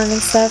corn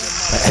and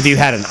stuff. Have you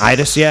had an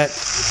itis yet?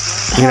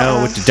 You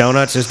know, with the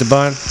donuts as the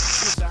bun.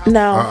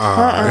 No,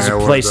 I There's had a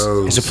one of place.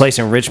 those. There's a place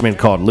in Richmond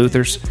called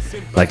Luther's,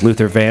 like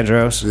Luther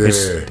Vandross.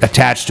 It's Yeah.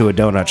 attached to a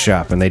donut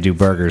shop, and they do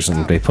burgers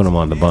and they put them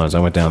on the buns. I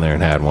went down there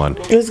and had one.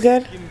 It was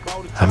good.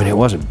 I mean, it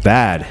wasn't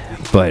bad,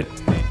 but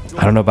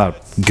I don't know about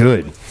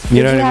good.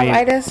 You know Did you what I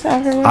have mean? itis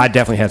afterwards? I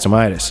definitely had some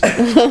itis.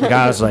 Like,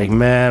 I was like,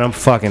 man, I'm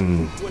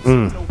fucking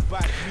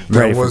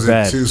ready Now, for was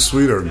bed. it too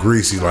sweet or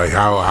greasy? Like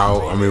how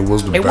I mean,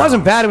 was the It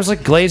wasn't bad. It was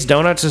like glazed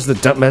donuts as the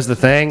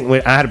thing.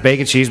 When I had a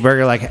bacon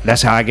cheeseburger. Like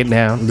that's how I get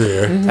down.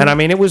 Yeah. And I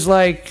mean, it was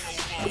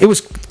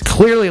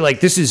clearly like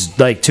this is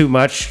like too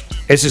much.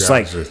 It's just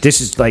Gotcha. like this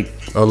is like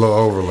A little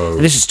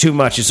overload. this is too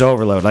much. It's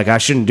overload. Like I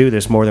shouldn't do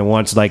this more than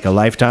once, like a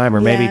lifetime, or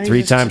Yeah, maybe you 3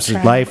 just to times in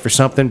try. life or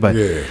something. But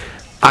Yeah.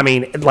 I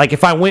mean, like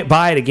if I went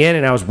by it again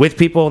and I was with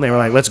people and they were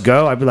like, "Let's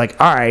go," I'd be like,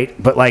 "All right."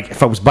 But like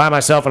if I was by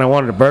myself and I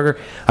wanted a burger,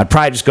 I'd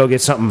probably just go get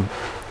something,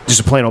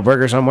 just a plain old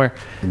burger somewhere,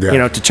 Yeah. you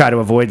know, to try to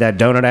avoid that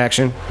donut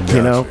action. You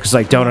Gotcha. know, because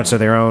like donuts are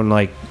their own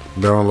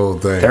Their own little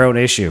thing. their own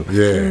issue.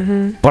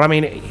 Yeah. But I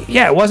mean,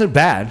 yeah, it wasn't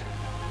bad.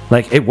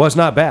 Like it was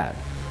not bad.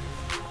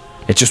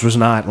 It just was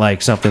not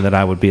like something that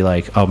I would be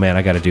like, "Oh man,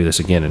 I got to do this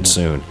again and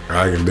soon."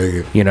 I can dig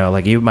it. You know,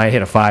 like you might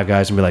hit a Five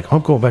Guys and be like, "Oh,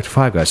 I'm going back to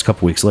Five Guys a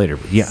couple weeks later."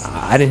 But yeah,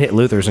 I didn't hit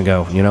Luther's and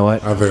go, "You know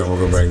what? I think I'm gonna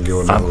go back and get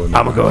another one.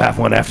 I'm gonna go have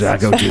one after I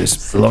go do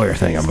this lawyer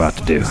thing I'm about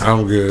to do."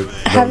 I'm good.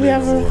 Have Don't you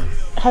need no more.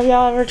 Have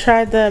y'all ever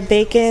tried the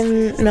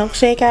bacon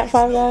milkshake at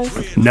Five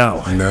Guys?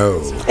 No.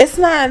 No. It's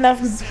not enough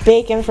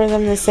bacon for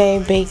them to say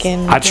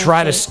bacon. I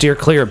try to milkshake. steer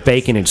clear of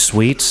bacon and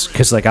sweets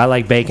because, like, I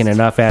like bacon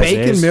enough as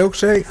Bacon is.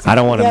 milkshake. I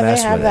don't want to Yeah, they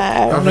mess have with that.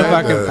 I don't know if I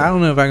I've can. had I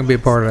don't know if I can be a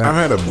part of I've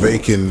that. had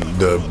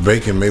the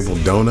bacon maple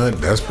donut.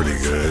 That's pretty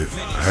good.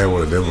 I had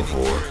one of them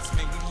before.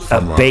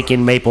 a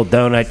bacon maple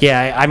donut.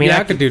 Yeah, I mean, Yeah,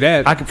 I could do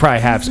that. I could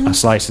probably have a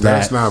slice of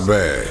That's that. not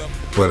bad.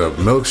 But a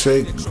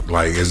milkshake,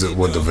 like, is it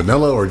with the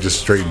vanilla or just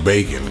straight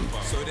bacon?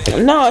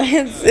 No,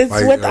 it's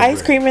Like, with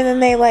ice cream and then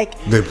they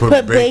They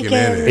put bacon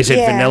in it. Is it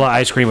yeah. vanilla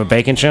ice cream with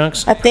bacon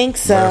chunks? I think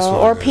so, That's what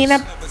or it is.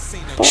 peanut.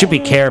 Should be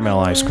caramel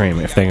ice cream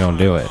if they're gonna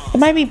do it. It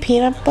might be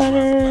peanut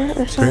butter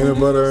or something. Peanut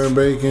butter and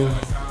bacon.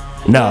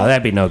 No,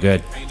 that'd be no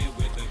good.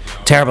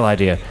 Terrible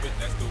idea.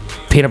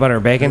 Peanut butter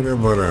and bacon.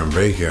 Peanut butter and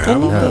bacon. I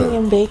don't Anything know.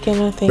 in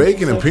bacon, I think.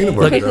 Bacon is and peanut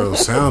okay. butter don't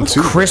sound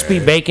too Crispy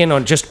bad. bacon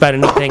on just about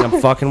anything. I'm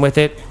fucking with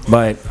it,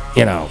 but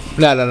you know,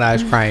 Not a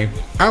nice cream.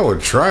 I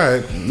would try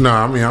it. No,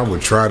 I mean I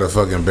would try the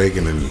fucking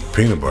bacon and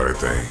peanut butter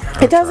thing.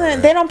 I'd It doesn't. try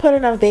They that. don't put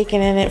enough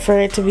bacon in it for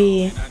it to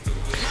be.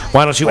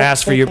 why don't you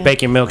ask for your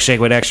bacon milkshake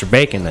with extra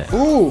bacon then?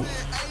 Ooh.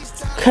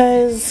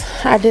 Cause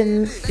I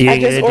didn't. You I didn't-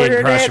 it just didn't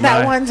ordered cross it your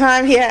that mind? one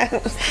time. Yeah,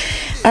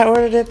 I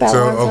ordered it that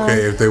So one time.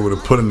 okay, if they would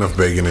have put enough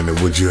bacon in it,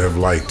 would you have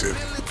liked it?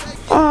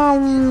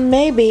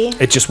 Maybe.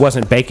 It just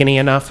wasn't bacony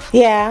enough.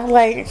 Yeah,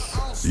 like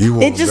You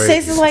want it just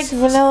bacon. tastes like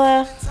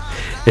vanilla.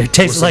 It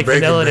tastes some like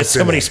bacon vanilla that bits in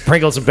somebody it.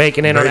 sprinkled some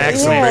bacon in on Bacon,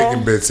 some accident. Yeah.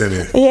 bacon bits in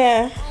it.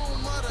 Yeah, it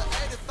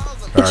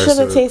All right, should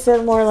have so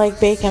tasted more like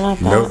bacon. I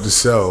Note thought. to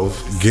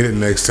self: get it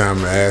next time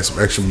and add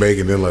some extra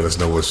bacon, then let us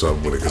know what's up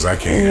with it, because I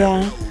can't.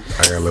 Yeah. Have it.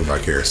 I gotta live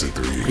vicariously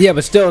through you. Yeah,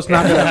 but still, it's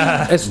not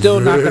gonna. It's still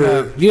not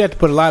gonna. You have to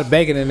put a lot of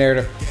bacon in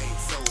there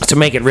To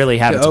make it really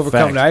have to its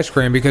overcome effect. the ice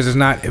cream because it's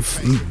not.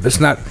 It's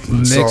not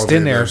mixed Salty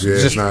in there. enough, yeah,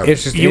 It's it's just. not-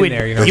 It's just You in would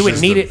there. You know. you would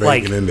just need the it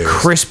like bacon in there.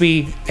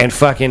 crispy and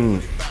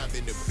fucking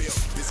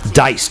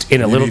diced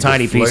in a You little need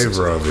tiny the pieces.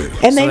 flavor of it.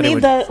 And so they that it need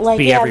would the like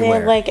be yeah everywhere.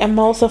 they like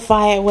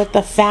emulsify it with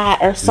the fat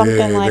or something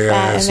Yeah, like they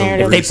that add in some there.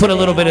 to grease. They put a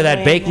little bit of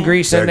that bacon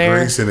grease in That there.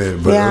 grease in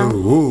it, but Yeah.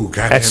 ooh,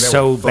 goddamn, That's that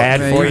so would fuck bad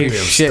my for you.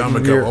 goddamn Shitting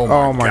stomach your, up.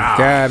 oh my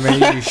god, man, you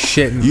be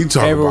shitting You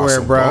talking everywhere, about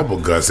some bro. bubble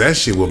guts? That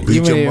shit will beat You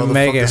your wouldn't even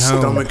make motherfucking it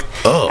home. stomach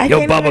up. I Yo,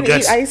 can't bubble even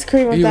guts. eat ice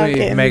cream You without wouldn't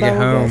even getting make it bubble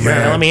home, guts. man.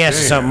 Now, let me ask you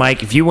damn. something,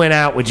 Mike. If you went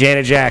out with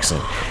Janet Jackson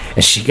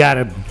and she got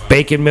a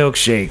bacon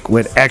milkshake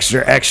with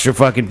extra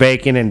fucking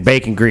bacon and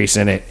bacon grease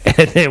in it,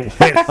 and then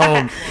went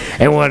home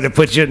and wanted to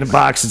put you in the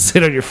box and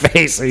sit on your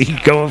face. Are you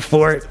going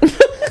for it?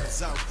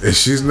 If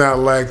she's not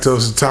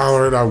lactose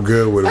intolerant, I'm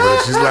good with it. But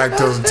if she's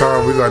lactose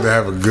intolerant, we're going to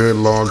have a good,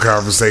 long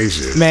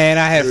conversation. Man,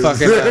 I had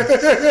fucking.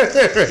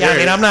 Yeah, I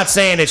mean, I'm not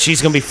saying that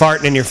she's going to be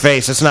farting in your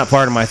face. That's not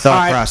part of my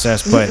thought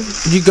process, but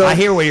I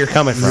hear where you're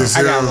coming from. You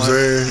see what I'm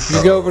saying?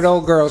 You go over to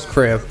old girl's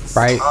crib,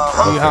 right? You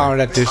holler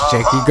at this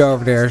chick. You go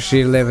over there.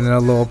 She living in a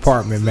little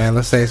apartment, man.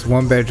 Let's say it's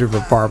 1-bedroom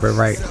apartment,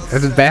 right?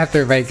 The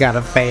bathroom ain't got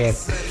a fan.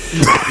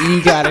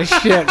 You got to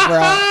shit, bro.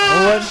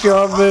 What's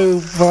your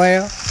move,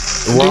 player?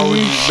 Why would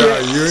you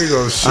not? You ain't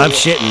gonna shit. I'm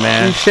shitting,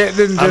 man. You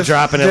shitting and I'm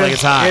dropping it like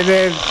it's hot. And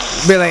then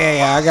be like,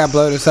 hey, I got to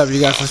blow this up. You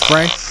got some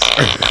spray?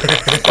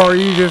 Or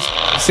you just,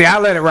 see, I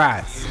let it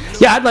ride.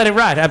 Yeah, I'd let it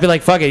ride. I'd be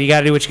like, fuck it, you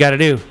gotta do what you gotta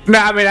do. No,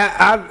 I mean,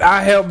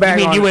 I held back.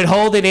 You mean you would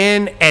hold it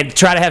in and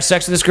try to have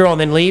sex with this girl and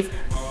then leave?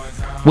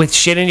 With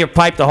shit in your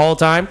pipe the whole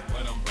time?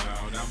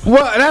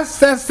 Well, that's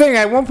the thing.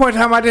 At one point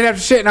in time, I did have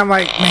to shit, and I'm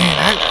like,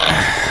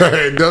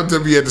 man, don't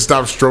tell me you had to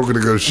stop stroking to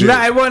go shit. No,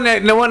 it wasn't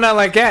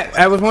like that.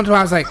 I was one time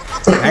I was like,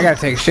 I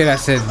gotta take a shit. I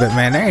said, but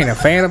man, there ain't a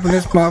fan up in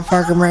this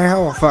motherfucker, man.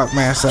 Oh fuck,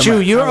 man. So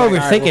Chew, you're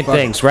overthinking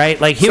things,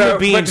 right? Like human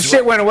beings. But the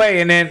shit went away,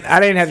 and then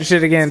I didn't have to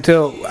shit again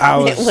until It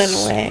went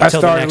away. I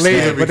started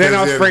leaving. day. But then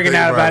I was Because freaking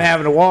out about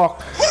having to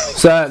walk.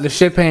 So the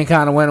shit pain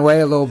kind of went away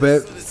a little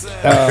bit.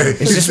 Is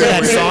this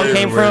where that song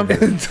came from?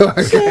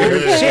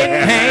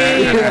 Shit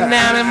pain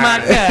down in my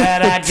gut.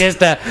 I just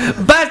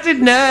busted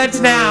nuts.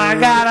 Now I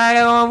gotta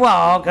go and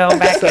walk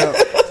back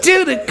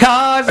to the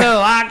car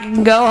so I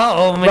can go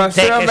home and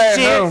take a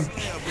shit.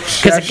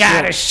 Cause I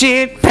got a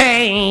shit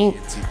pain.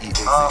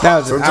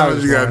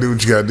 Sometimes you gotta do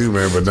what you gotta do,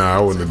 man. But nah, I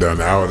wouldn't have done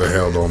that. I would have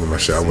held on to my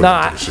shit. I wouldn't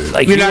have done shit.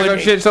 Like You're not gonna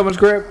shit someone's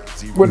grip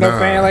with no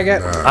fan like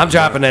that? I'm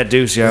dropping that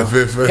deuce, yo.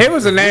 It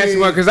was a nasty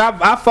one because I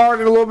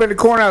farted a little bit in the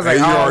corner. I was like,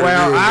 Hey, you oh already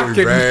well, knew it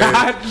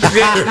I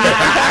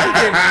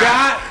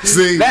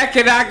was that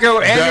cannot go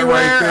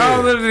anywhere there.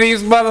 other than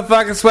these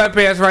motherfucking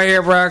sweatpants right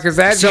here, bro. Because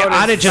that See, joint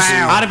is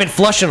foul. I'd have been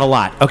flushing a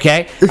lot,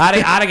 okay? I'd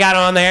have got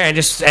on there and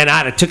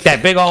I'd have took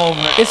that big old.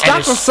 It's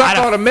not gonna suck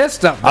all the mist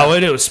stuff. Oh,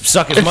 it is.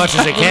 Suck as much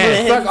as it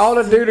can. Suck all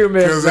the doo doo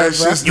mist. Because that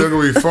shit's still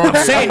gonna be funky.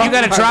 I'm saying you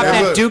gotta drop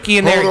that dookie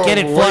in there and get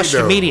it flushed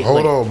immediately.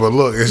 Hold on, but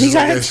look, it's You just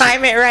gotta like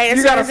time it right.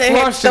 You gotta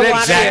flush it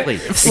Exactly.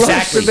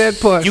 Flush and then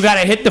push. You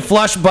gotta hit the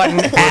flush button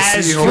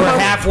as see, you're hold on.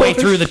 halfway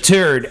through the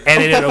turd,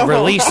 and it'll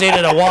release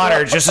into the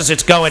water just as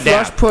it's going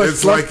down. Flush push.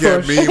 It's flush like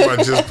that push. meme I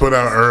just put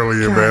out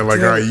earlier, man. Like,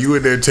 all right, you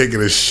in there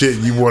taking a shit,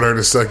 you want her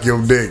to suck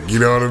your dick. You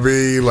know what I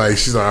mean? Like,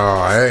 she's like, oh,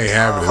 I ain't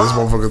having it. This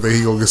motherfucker think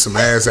he gonna get some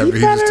ass after You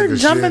he just took better a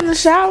jump shit. in the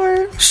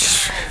shower.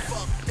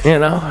 You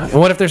know? And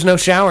what if there's no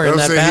shower in I'm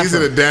that saying he's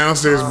in bathroom? a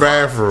downstairs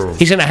bathroom.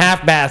 He's in a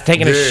half bath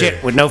taking a Yeah.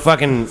 shit with no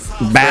fucking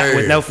bath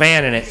with Man. no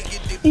fan in it.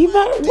 You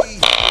better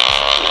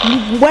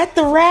wet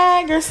the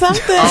rag or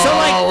something.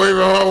 Oh, wait a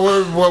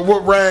minute,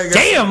 what rag?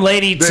 Damn,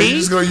 Lady Then T. you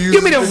just gonna use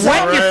You mean to this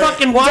wet your rag?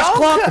 fucking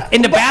washcloth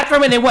in the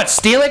bathroom and then what?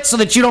 Steal it so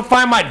that you don't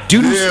find my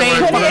doo-doo Yeah,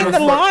 stain? like, Put it in the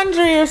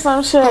laundry or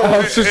some shit.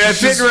 At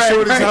this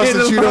shorty's house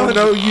that you don't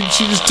know,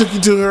 she just took you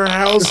to her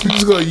house. You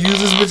just gonna use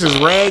this bitch's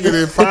rag and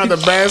then find a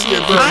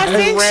basket. Throw I a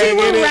think rag she in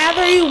would it.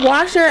 rather you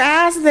wash your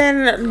ass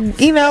than, want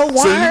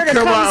So you her to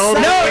come come out on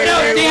suck No, it.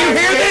 no, do you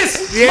hear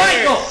this? Yeah.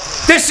 Michael,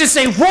 this is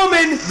a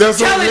woman That's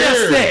what telling I'm us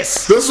hearing.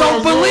 this. That's So what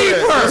I'm going believe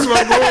with. That's her.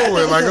 what I'm going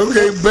with. Like,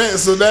 okay, bet.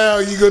 So now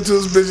you go to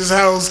this bitch's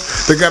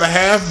house. They got a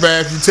half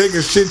bath. You take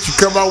a shit. You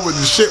come out with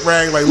the shit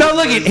rag. Like, No,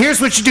 look it.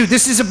 Here's what you do.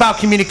 This is about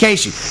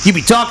communication. You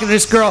be talking to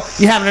this girl.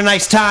 You having a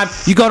nice time.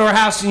 You go to her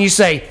house and you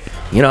say,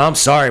 I'm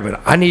sorry,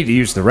 but I need to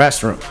use the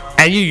restroom.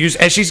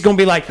 And she's gonna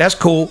be like, that's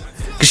cool,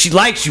 because she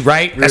likes you,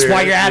 right? That's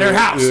why you're at her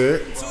house. Yeah.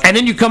 And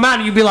then you come out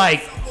and you be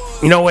like,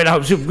 wait, I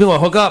was gonna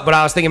hook up, but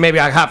I was thinking maybe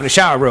I could hop in the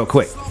shower real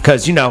quick,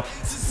 because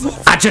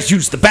I just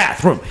used the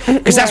bathroom,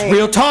 because that's Right.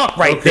 real talk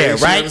right Okay, there,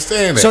 she right?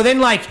 understand that. So then,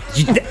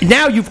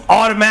 now you've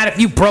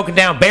broken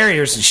down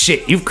barriers and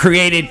shit. You've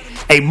created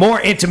a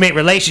more intimate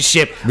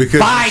relationship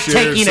because by you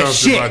shared taking a something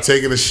shit. By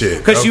taking a shit.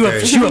 Because you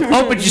Okay. have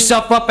opened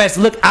yourself up as,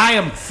 look, I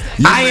am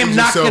made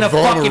not yourself gonna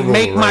fucking vulnerable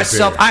make right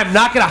myself. there. I'm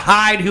not gonna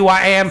hide who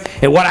I am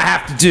and what I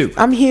have to do.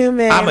 I'm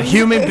human. I'm a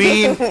human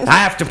being. I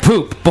have to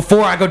poop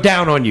before I go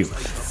down on you.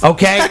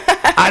 Okay?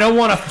 I don't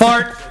want to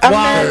fart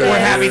while nervous. we're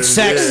having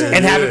sex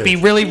and have it be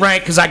really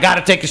rank because I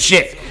gotta take a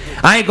shit.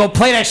 I ain't gonna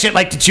play that shit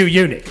like the Jew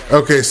eunuch.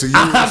 Okay, so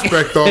you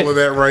respect all of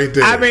that right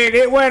there. I mean,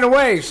 it went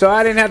away, so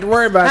I didn't have to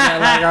worry about that.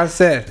 Like I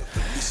said,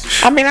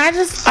 I mean, I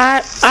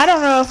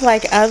don't know if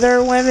like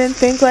other women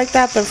think like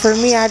that, but for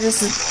me, I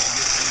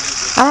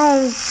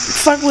don't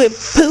fuck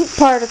with poop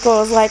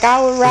particles. Like,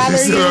 I would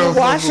rather you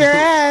wash your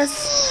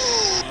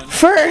ass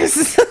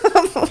first.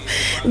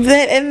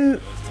 And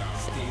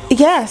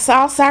yes,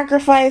 I'll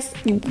sacrifice.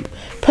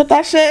 Put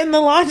that shit in the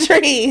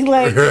laundry.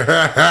 Like,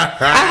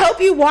 I hope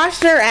you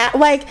washed your ass.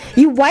 Like,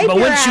 you wipe But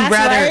your wouldn't ass, you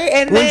rather- right?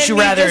 And wouldn't then you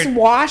you rather-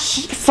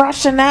 just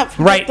freshen up.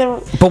 with Right.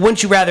 the- But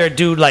wouldn't you rather a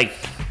dude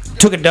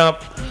took a dump,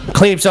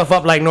 clean himself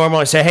up like normal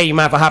and say, hey, you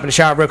mind if I hop in the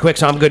shower real quick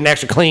so I'm good and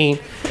extra clean?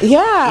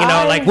 Yeah. You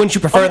know, like, wouldn't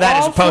you prefer I'm that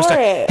as all opposed to, for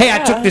it. hey, I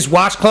took this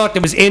washcloth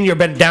that was in your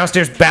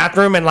downstairs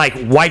bathroom and, like,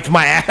 wiped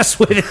my ass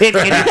with it and you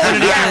put it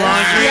in your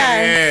laundry?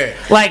 Yeah.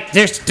 Like,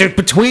 there's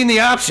between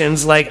the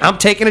options, like, I'm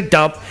taking a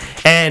dump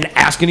and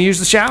asking to use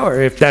the shower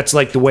if that's,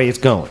 like, the way it's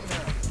going.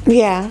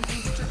 Yeah.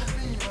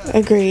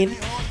 Agreed.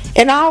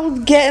 And I'll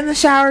get in the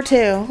shower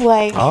too.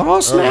 Like, Oh,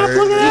 snap, Okay.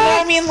 look you at know that.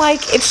 what I mean? Like,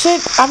 it should.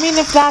 I mean,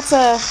 if that's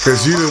a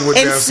Cause you done went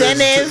downstairs.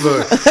 Incentive.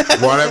 Look,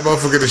 while that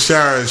motherfucker in the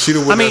shower, and she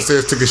done went I mean,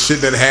 downstairs, took a shit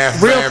that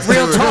half real bath,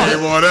 talk. and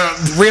came on up.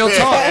 Real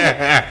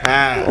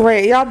talk.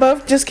 wait, y'all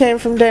both just came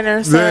from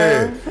dinner, so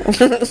Man, he Might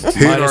as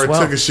already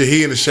well. took a shit.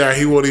 He in the shower.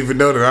 He won't even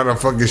know that I done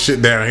fucking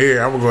shit down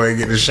here. I'm gonna go ahead and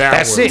get in the shower.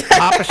 That's with it. him.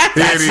 Papa, He ain't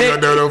that's even it.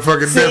 gonna know no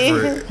fucking See?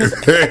 different.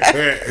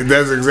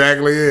 That's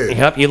exactly it.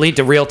 Yep, you lead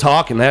to real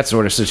talk in that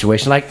sort of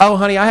situation. Like, oh,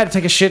 honey, I had to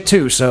take a shit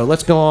too, so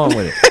let's go on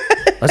with it.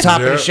 Let's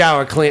hop in the Yep.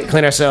 shower,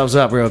 clean ourselves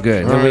up real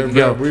good. Then All we right, can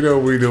go. man, we know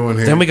what we doing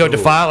here. Then we go Cool.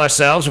 defile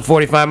ourselves, and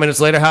 45 minutes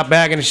later, hop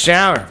back in the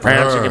shower. Right,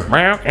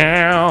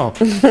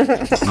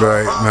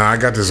 now I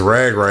got this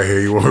rag right here.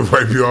 You want me to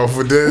wipe you off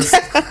with this?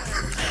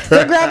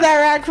 go grab that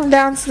rag from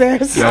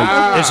downstairs.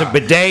 There's a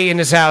bidet in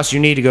this house. You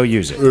need to go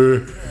use it.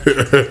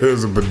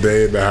 There's a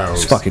bidet in the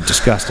house. It's fucking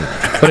disgusting.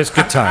 But it's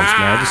good times,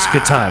 man. It's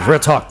good times. Real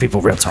talk,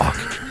 people. Real talk.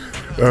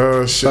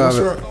 Shit, what's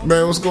wrong?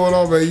 Man, what's going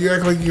on, man? You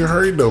act like you're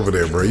hurried over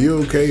there, bro. You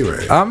okay,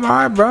 man? I'm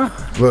alright, bro.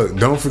 Look,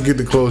 don't forget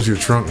to close your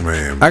trunk,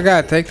 man. I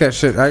gotta take that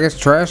shit. I guess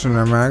trash in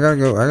there, man. I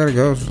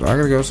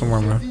gotta go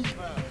somewhere, man.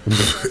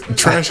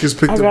 Trash gets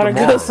picked I up gotta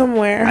tomorrow. go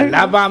somewhere.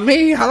 Not about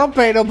me. I don't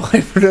pay nobody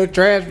for the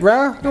trash,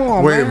 bro. Come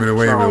on, Wait a man. minute,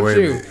 What's wrong with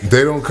you?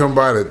 They don't come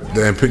by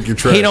and pick your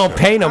trash. He don't up.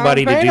 pay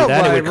nobody to I do don't pay that.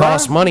 It nobody, would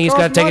cost bro. money. He's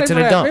got to take it to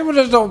the Cost money for that. dump. People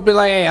just don't be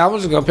like, hey, I'm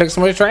just gonna pick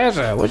somebody's trash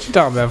out. What you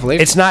talking about,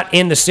 Felipe? It's not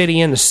in the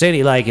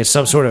city. Like it's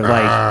some sort of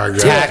like got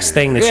tax you.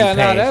 thing that yeah, you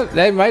pay. no,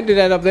 they might do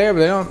that up there, but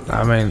they don't.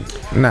 I mean,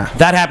 nah.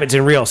 That happens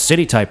in real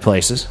city type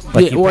places.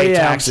 Like you pay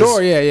taxes. I'm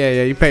sure.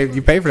 Yeah. You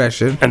pay for that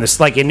shit. And it's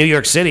like in New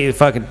York City, the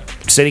fucking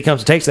city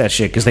comes and takes that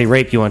shit because they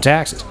rape you on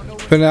taxes.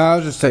 But no,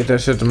 I'll just take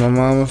that shit to my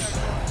mama's.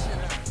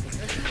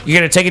 You're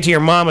gonna take it to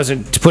your mama's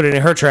and to put it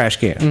in her trash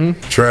can,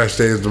 Trash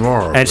day is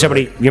tomorrow. and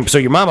so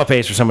your mama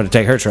pays for someone to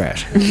take her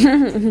trash.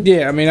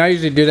 Yeah, I mean, I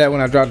usually do that when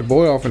I drop the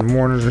boy off in the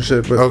mornings and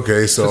shit. But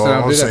Okay, so since I don't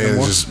all I'm do that saying no is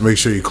more. just make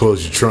sure you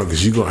close your trunk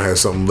because you're going to have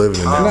something living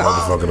in that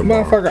motherfucker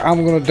tomorrow. Motherfucker,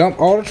 I'm gonna dump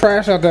all the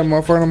trash out that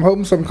motherfucker. And I'm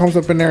hoping something comes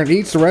up in there and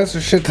eats the rest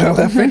of the shit that I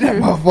left in that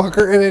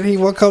motherfucker. And then he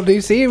will come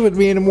DC with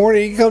me in the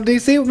morning. He can come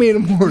DC with me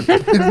in the morning.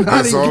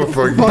 That's all the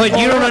fucking. But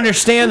you don't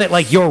understand that,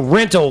 like your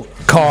rental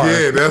car,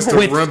 Yeah, that's the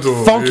with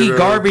rental, funky you know.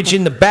 garbage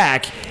in the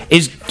back,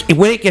 is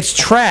when it gets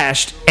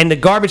trashed and the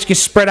garbage gets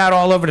spread out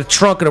all over the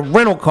trunk of the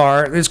rental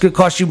car. It's gonna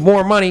cost you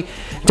more money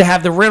to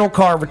have the rental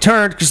car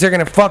returned because they're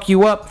gonna fuck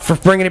you up for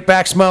bringing it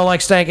back smelling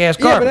like stank ass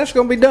Yeah, but garbage. that's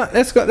gonna be done.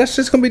 That's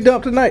just gonna be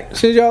dumped tonight. As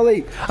soon as y'all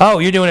leave. Oh,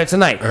 you're doing it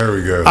tonight. There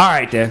we go. All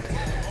right then,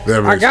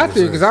 That I makes got more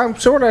to, because sense. I'm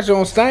sure that's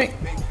gonna stink.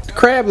 The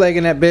crab leg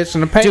in that bitch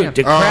in the pan. dude.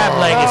 The crab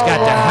leg has got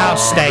the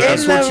house stank.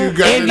 That's what you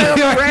got. In in your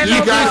the- rental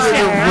You got in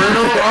the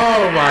rental.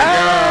 Oh my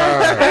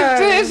god.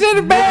 It's in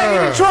the bag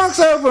and the trunk's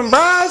open,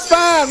 bro. It's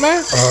fine,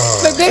 man.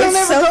 Look, they don't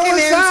It's ever go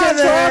soaking inside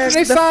into so often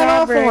they the sign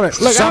off fabric. on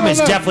it. Look, Some I don't is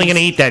know. definitely gonna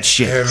eat that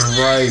shit. And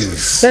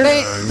rice.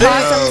 There's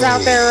possums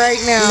out there right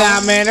now.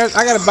 Nah, man,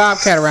 I got a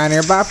bobcat around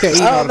here. Bobcat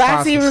eating all Oh, the that's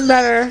possums. even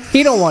better.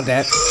 He don't want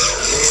that.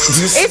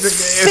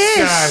 It's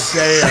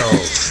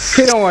fish.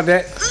 He don't want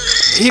that.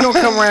 He don't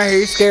come around here.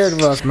 He's scared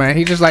of us, man.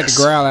 He just like to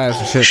growl at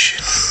us and shit.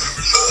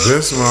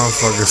 This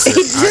motherfucker said,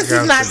 He just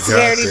is not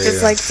scared. He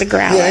just likes to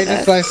growl Yeah, he at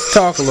just us. likes to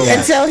talk a little bit.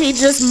 Until he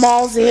just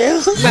mauls you.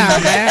 Nah,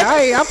 man.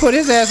 I put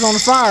his ass on the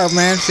fire,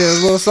 man. Shit, a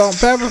little salt and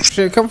pepper.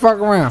 Shit, come fuck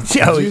around.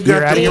 Yo, You you're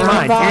got out of the your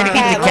mind. You're gonna eat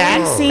the Let me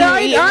cat. see No,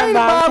 you eating I ain't a a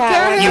bobcat.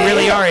 bobcat. You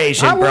really are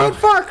Asian, I bro. would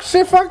fuck.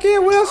 Shit, fuck yeah.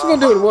 What else you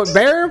gonna do? What,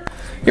 bury him?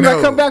 You might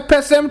No. come back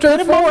Pet Cemetery Put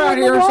him 4 on out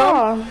the here or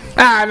wall. something.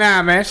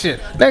 Nah, man. Shit.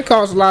 That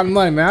costs a lot of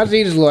money, man. I just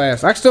eat his little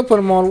ass. I can still put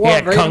him on the wall.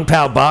 Yeah, Kung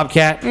Pao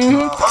Bobcat.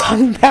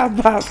 That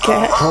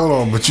bobcat. Hold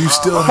on, but you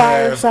still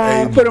have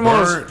Fireside. a Put him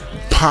on burnt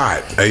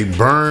pot. A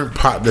burnt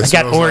pot that I got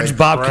smells orange like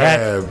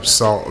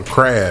bobcat.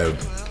 crab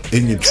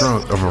in your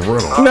trunk of a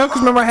rental. No, because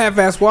remember I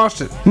half-ass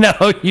washed it. No,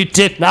 you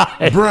did not.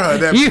 Bruh,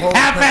 that you poor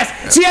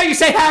half-ass. See how you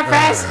say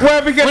half-ass?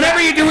 Well, because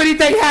Whenever you do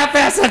anything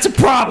half-ass, that's a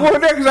problem. Well,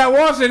 because I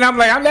washed it, and I'm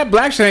like, that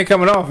black shit ain't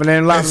coming off. And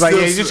then Lon was like,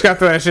 yeah, you just got to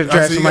throw that shit in the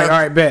trash. I'm like, all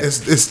right, bet. It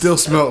still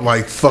smelled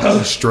like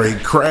fucking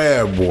straight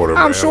crab water.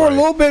 I'm man. sure a Like,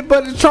 little bit,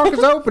 but the trunk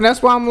is open.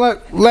 That's why I'm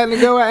letting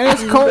it go out. And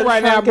it's cold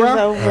right now, trunk is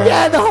bro. over.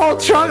 Yeah, the whole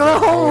trunk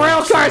of the whole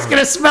rail car is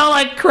gonna smell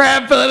like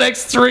crab for the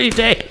next 3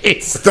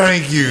 days.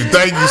 Thank you.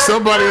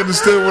 Somebody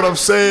understood what I'm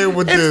saying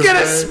with It's this. gonna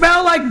man.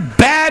 smell like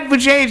bad for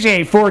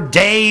JJ for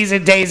days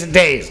and days and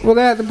days. Well,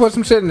 they had to put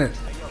some shit in it.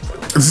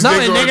 No,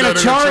 and they're gonna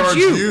charge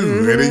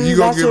you. and then you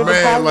gonna That's get your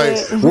mad like,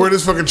 deposit. where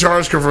this fucking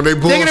charge come from? They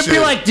bullshit. They're gonna be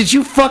like, "Did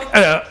you fuck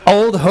an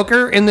old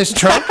hooker in this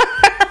trunk?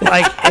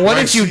 Like, what Like,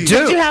 did you she- do?"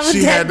 Did you have a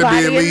she dead had to body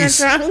be at in the least.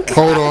 trunk?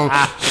 Hold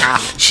on.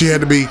 She had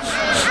to be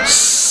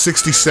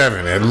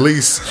 67, at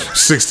least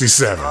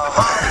 67.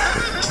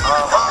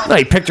 No,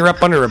 he picked her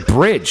up under a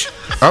bridge.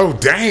 Oh,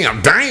 damn.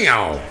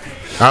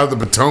 Out of the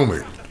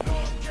Potomac.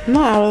 No,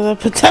 out of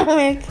the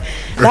Potomac.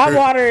 That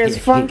water is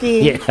funky.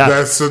 Yeah.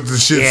 That's what the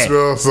shit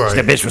smells like.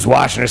 The bitch was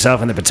washing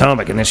herself in the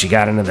Potomac, and then she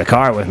got into the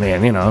car with me,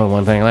 and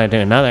one thing led to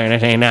another, and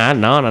this ain't not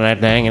known on that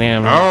thing.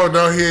 And Oh,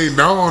 no, he ain't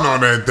known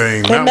on that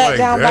thing. They Not met like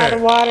down that. by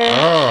the water.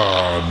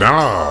 Oh,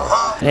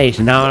 no. hey, she's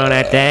known on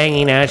that thing,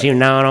 she was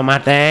known on my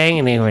thing,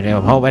 and they were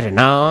a whole bunch of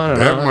known.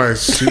 That might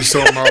shoot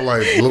something out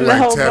look A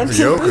like whole bunch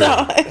of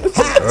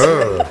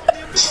tapioca.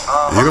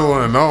 You don't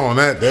want to know on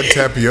that. That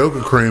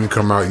tapioca cream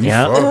come out. You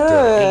Yeah. fucked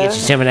up. Get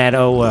you some of that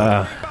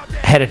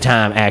ahead of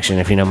time action,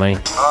 if you know what I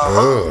mean.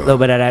 A little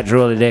bit of that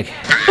drooly dick.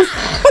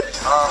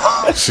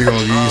 She gonna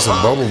give you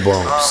some bubble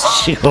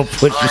bumps. She gonna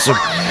put you some.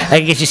 I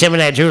can get you some of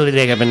that drooly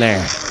dick up in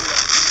there.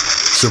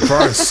 She'll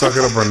probably suck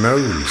it up her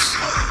nose.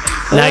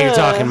 Now you're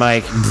talking,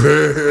 Mike.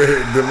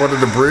 Then one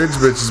of the bridge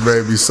bitches,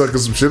 baby, sucking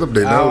some shit up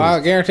their Oh, nose. I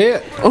guarantee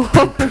it.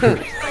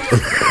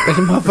 This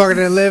motherfucker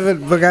that live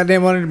at the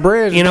goddamn under the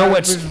bridge. You know probably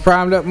what's- just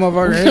primed up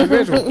motherfucker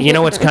individual. You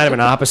know what's kind of an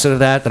opposite of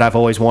that I've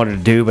always wanted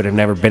to do, but have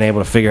never been able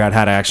to figure out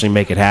how to actually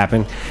make it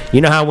happen? You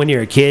know how when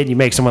you're a kid, you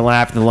make someone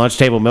laugh at the lunch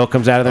table, milk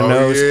comes out of their Oh,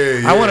 nose?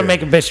 yeah, I want to yeah.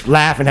 make a bitch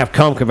laugh and have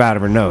cum come out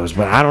of her nose,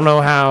 but I don't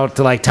know how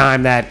to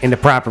time that in the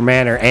proper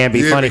manner and be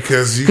Yeah, funny.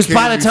 because you by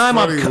can't the be time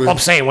funny with- I'm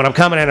saying, when I'm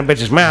coming at a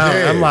bitch's mouth,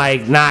 Yeah. I'm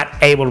not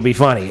able to be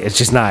funny. It's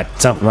just not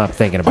something I'm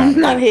thinking about. I'm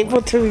not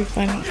able to be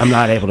funny. I'm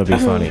not able to be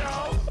funny.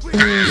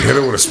 Hit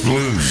her with a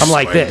splooge. I'm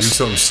like this, Do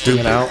something stupid.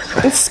 You know?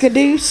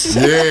 Skadoosh.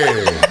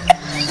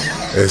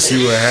 Yeah. And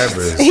see what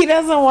happens. He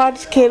doesn't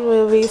watch kid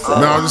movies. So.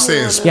 No, I'm just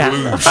saying Yeah,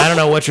 splooge. I don't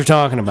know what you're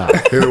talking about.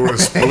 Hit her with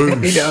a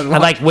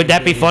splooge. Would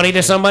that be funny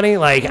to somebody?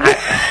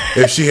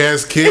 If she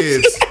has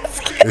kids.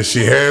 If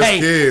she has Hey,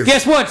 kids.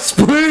 guess what?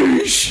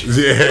 Sploosh!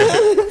 Yeah.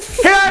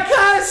 Here I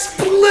come,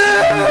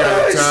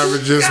 sploosh! Time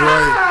it just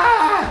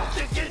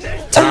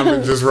right. Time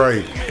it just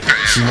right.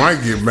 She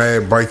might get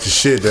mad, bite your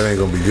shit. That ain't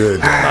gonna be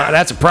good.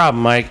 That's a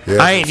problem, Mike. Yeah,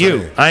 I ain't that's what I'm you.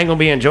 saying. I ain't gonna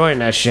be enjoying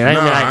that shit. I ain't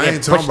No, gonna I ain't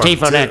put talking your about teeth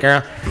the on that, tip.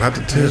 girl. Not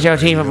the Put tip. your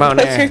teeth up on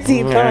Put there. your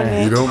teeth on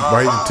You it. don't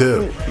bite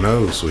the tip.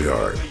 No,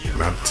 sweetheart.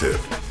 Not the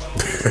tip.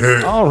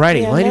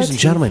 Alrighty, Yeah, ladies no and teeth.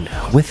 gentlemen,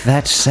 with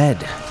that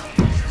said,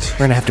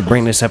 we're gonna have to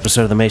bring this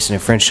episode of the Mason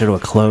and French Show to a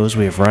close.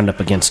 We have run up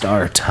against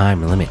our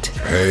time limit.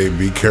 Hey,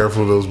 be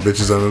careful of those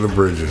bitches under the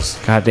bridges.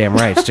 Goddamn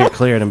right. Steer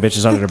clear of them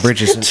bitches under the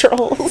bridges. And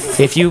Trolls.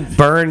 if you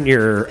burn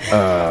your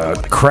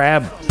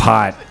crab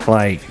pot,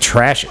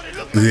 trash it.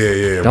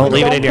 Yeah. Don't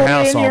leave it in your put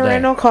house it in all your day.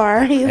 rental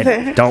car either.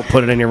 And don't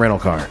put it in your rental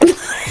car.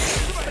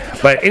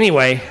 But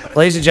anyway,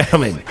 ladies and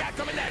gentlemen,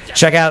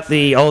 check out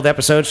the old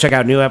episodes, check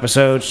out new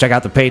episodes, check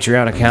out the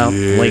Patreon account.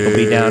 The link will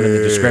be down in the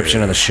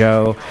description of the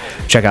show.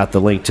 Check out the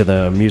link to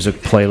the music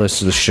playlist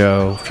of the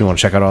show if you want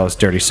to check out all this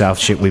Dirty South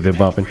shit we've been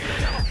bumping.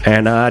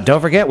 And don't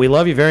forget, we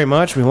love you very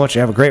much. We want you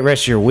to have a great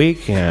rest of your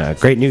week,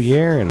 great new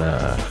year, and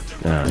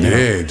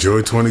Enjoy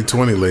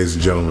 2020, ladies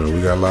and gentlemen.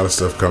 We got a lot of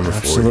stuff coming for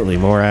absolutely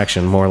more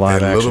action, more you.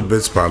 live And little action.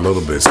 bits by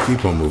little bits.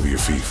 Keep on moving your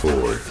feet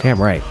forward. Damn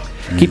right.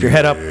 Keep your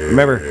head up.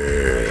 Remember,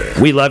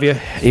 we love you,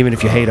 even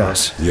if you hate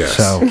us. Yes.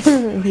 So,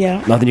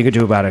 Yeah. nothing you can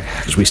do about it,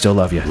 because we still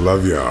love you.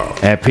 Love y'all.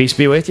 And peace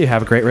be with you.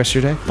 Have a great rest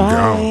of your day.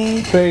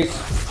 Bye.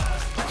 Peace.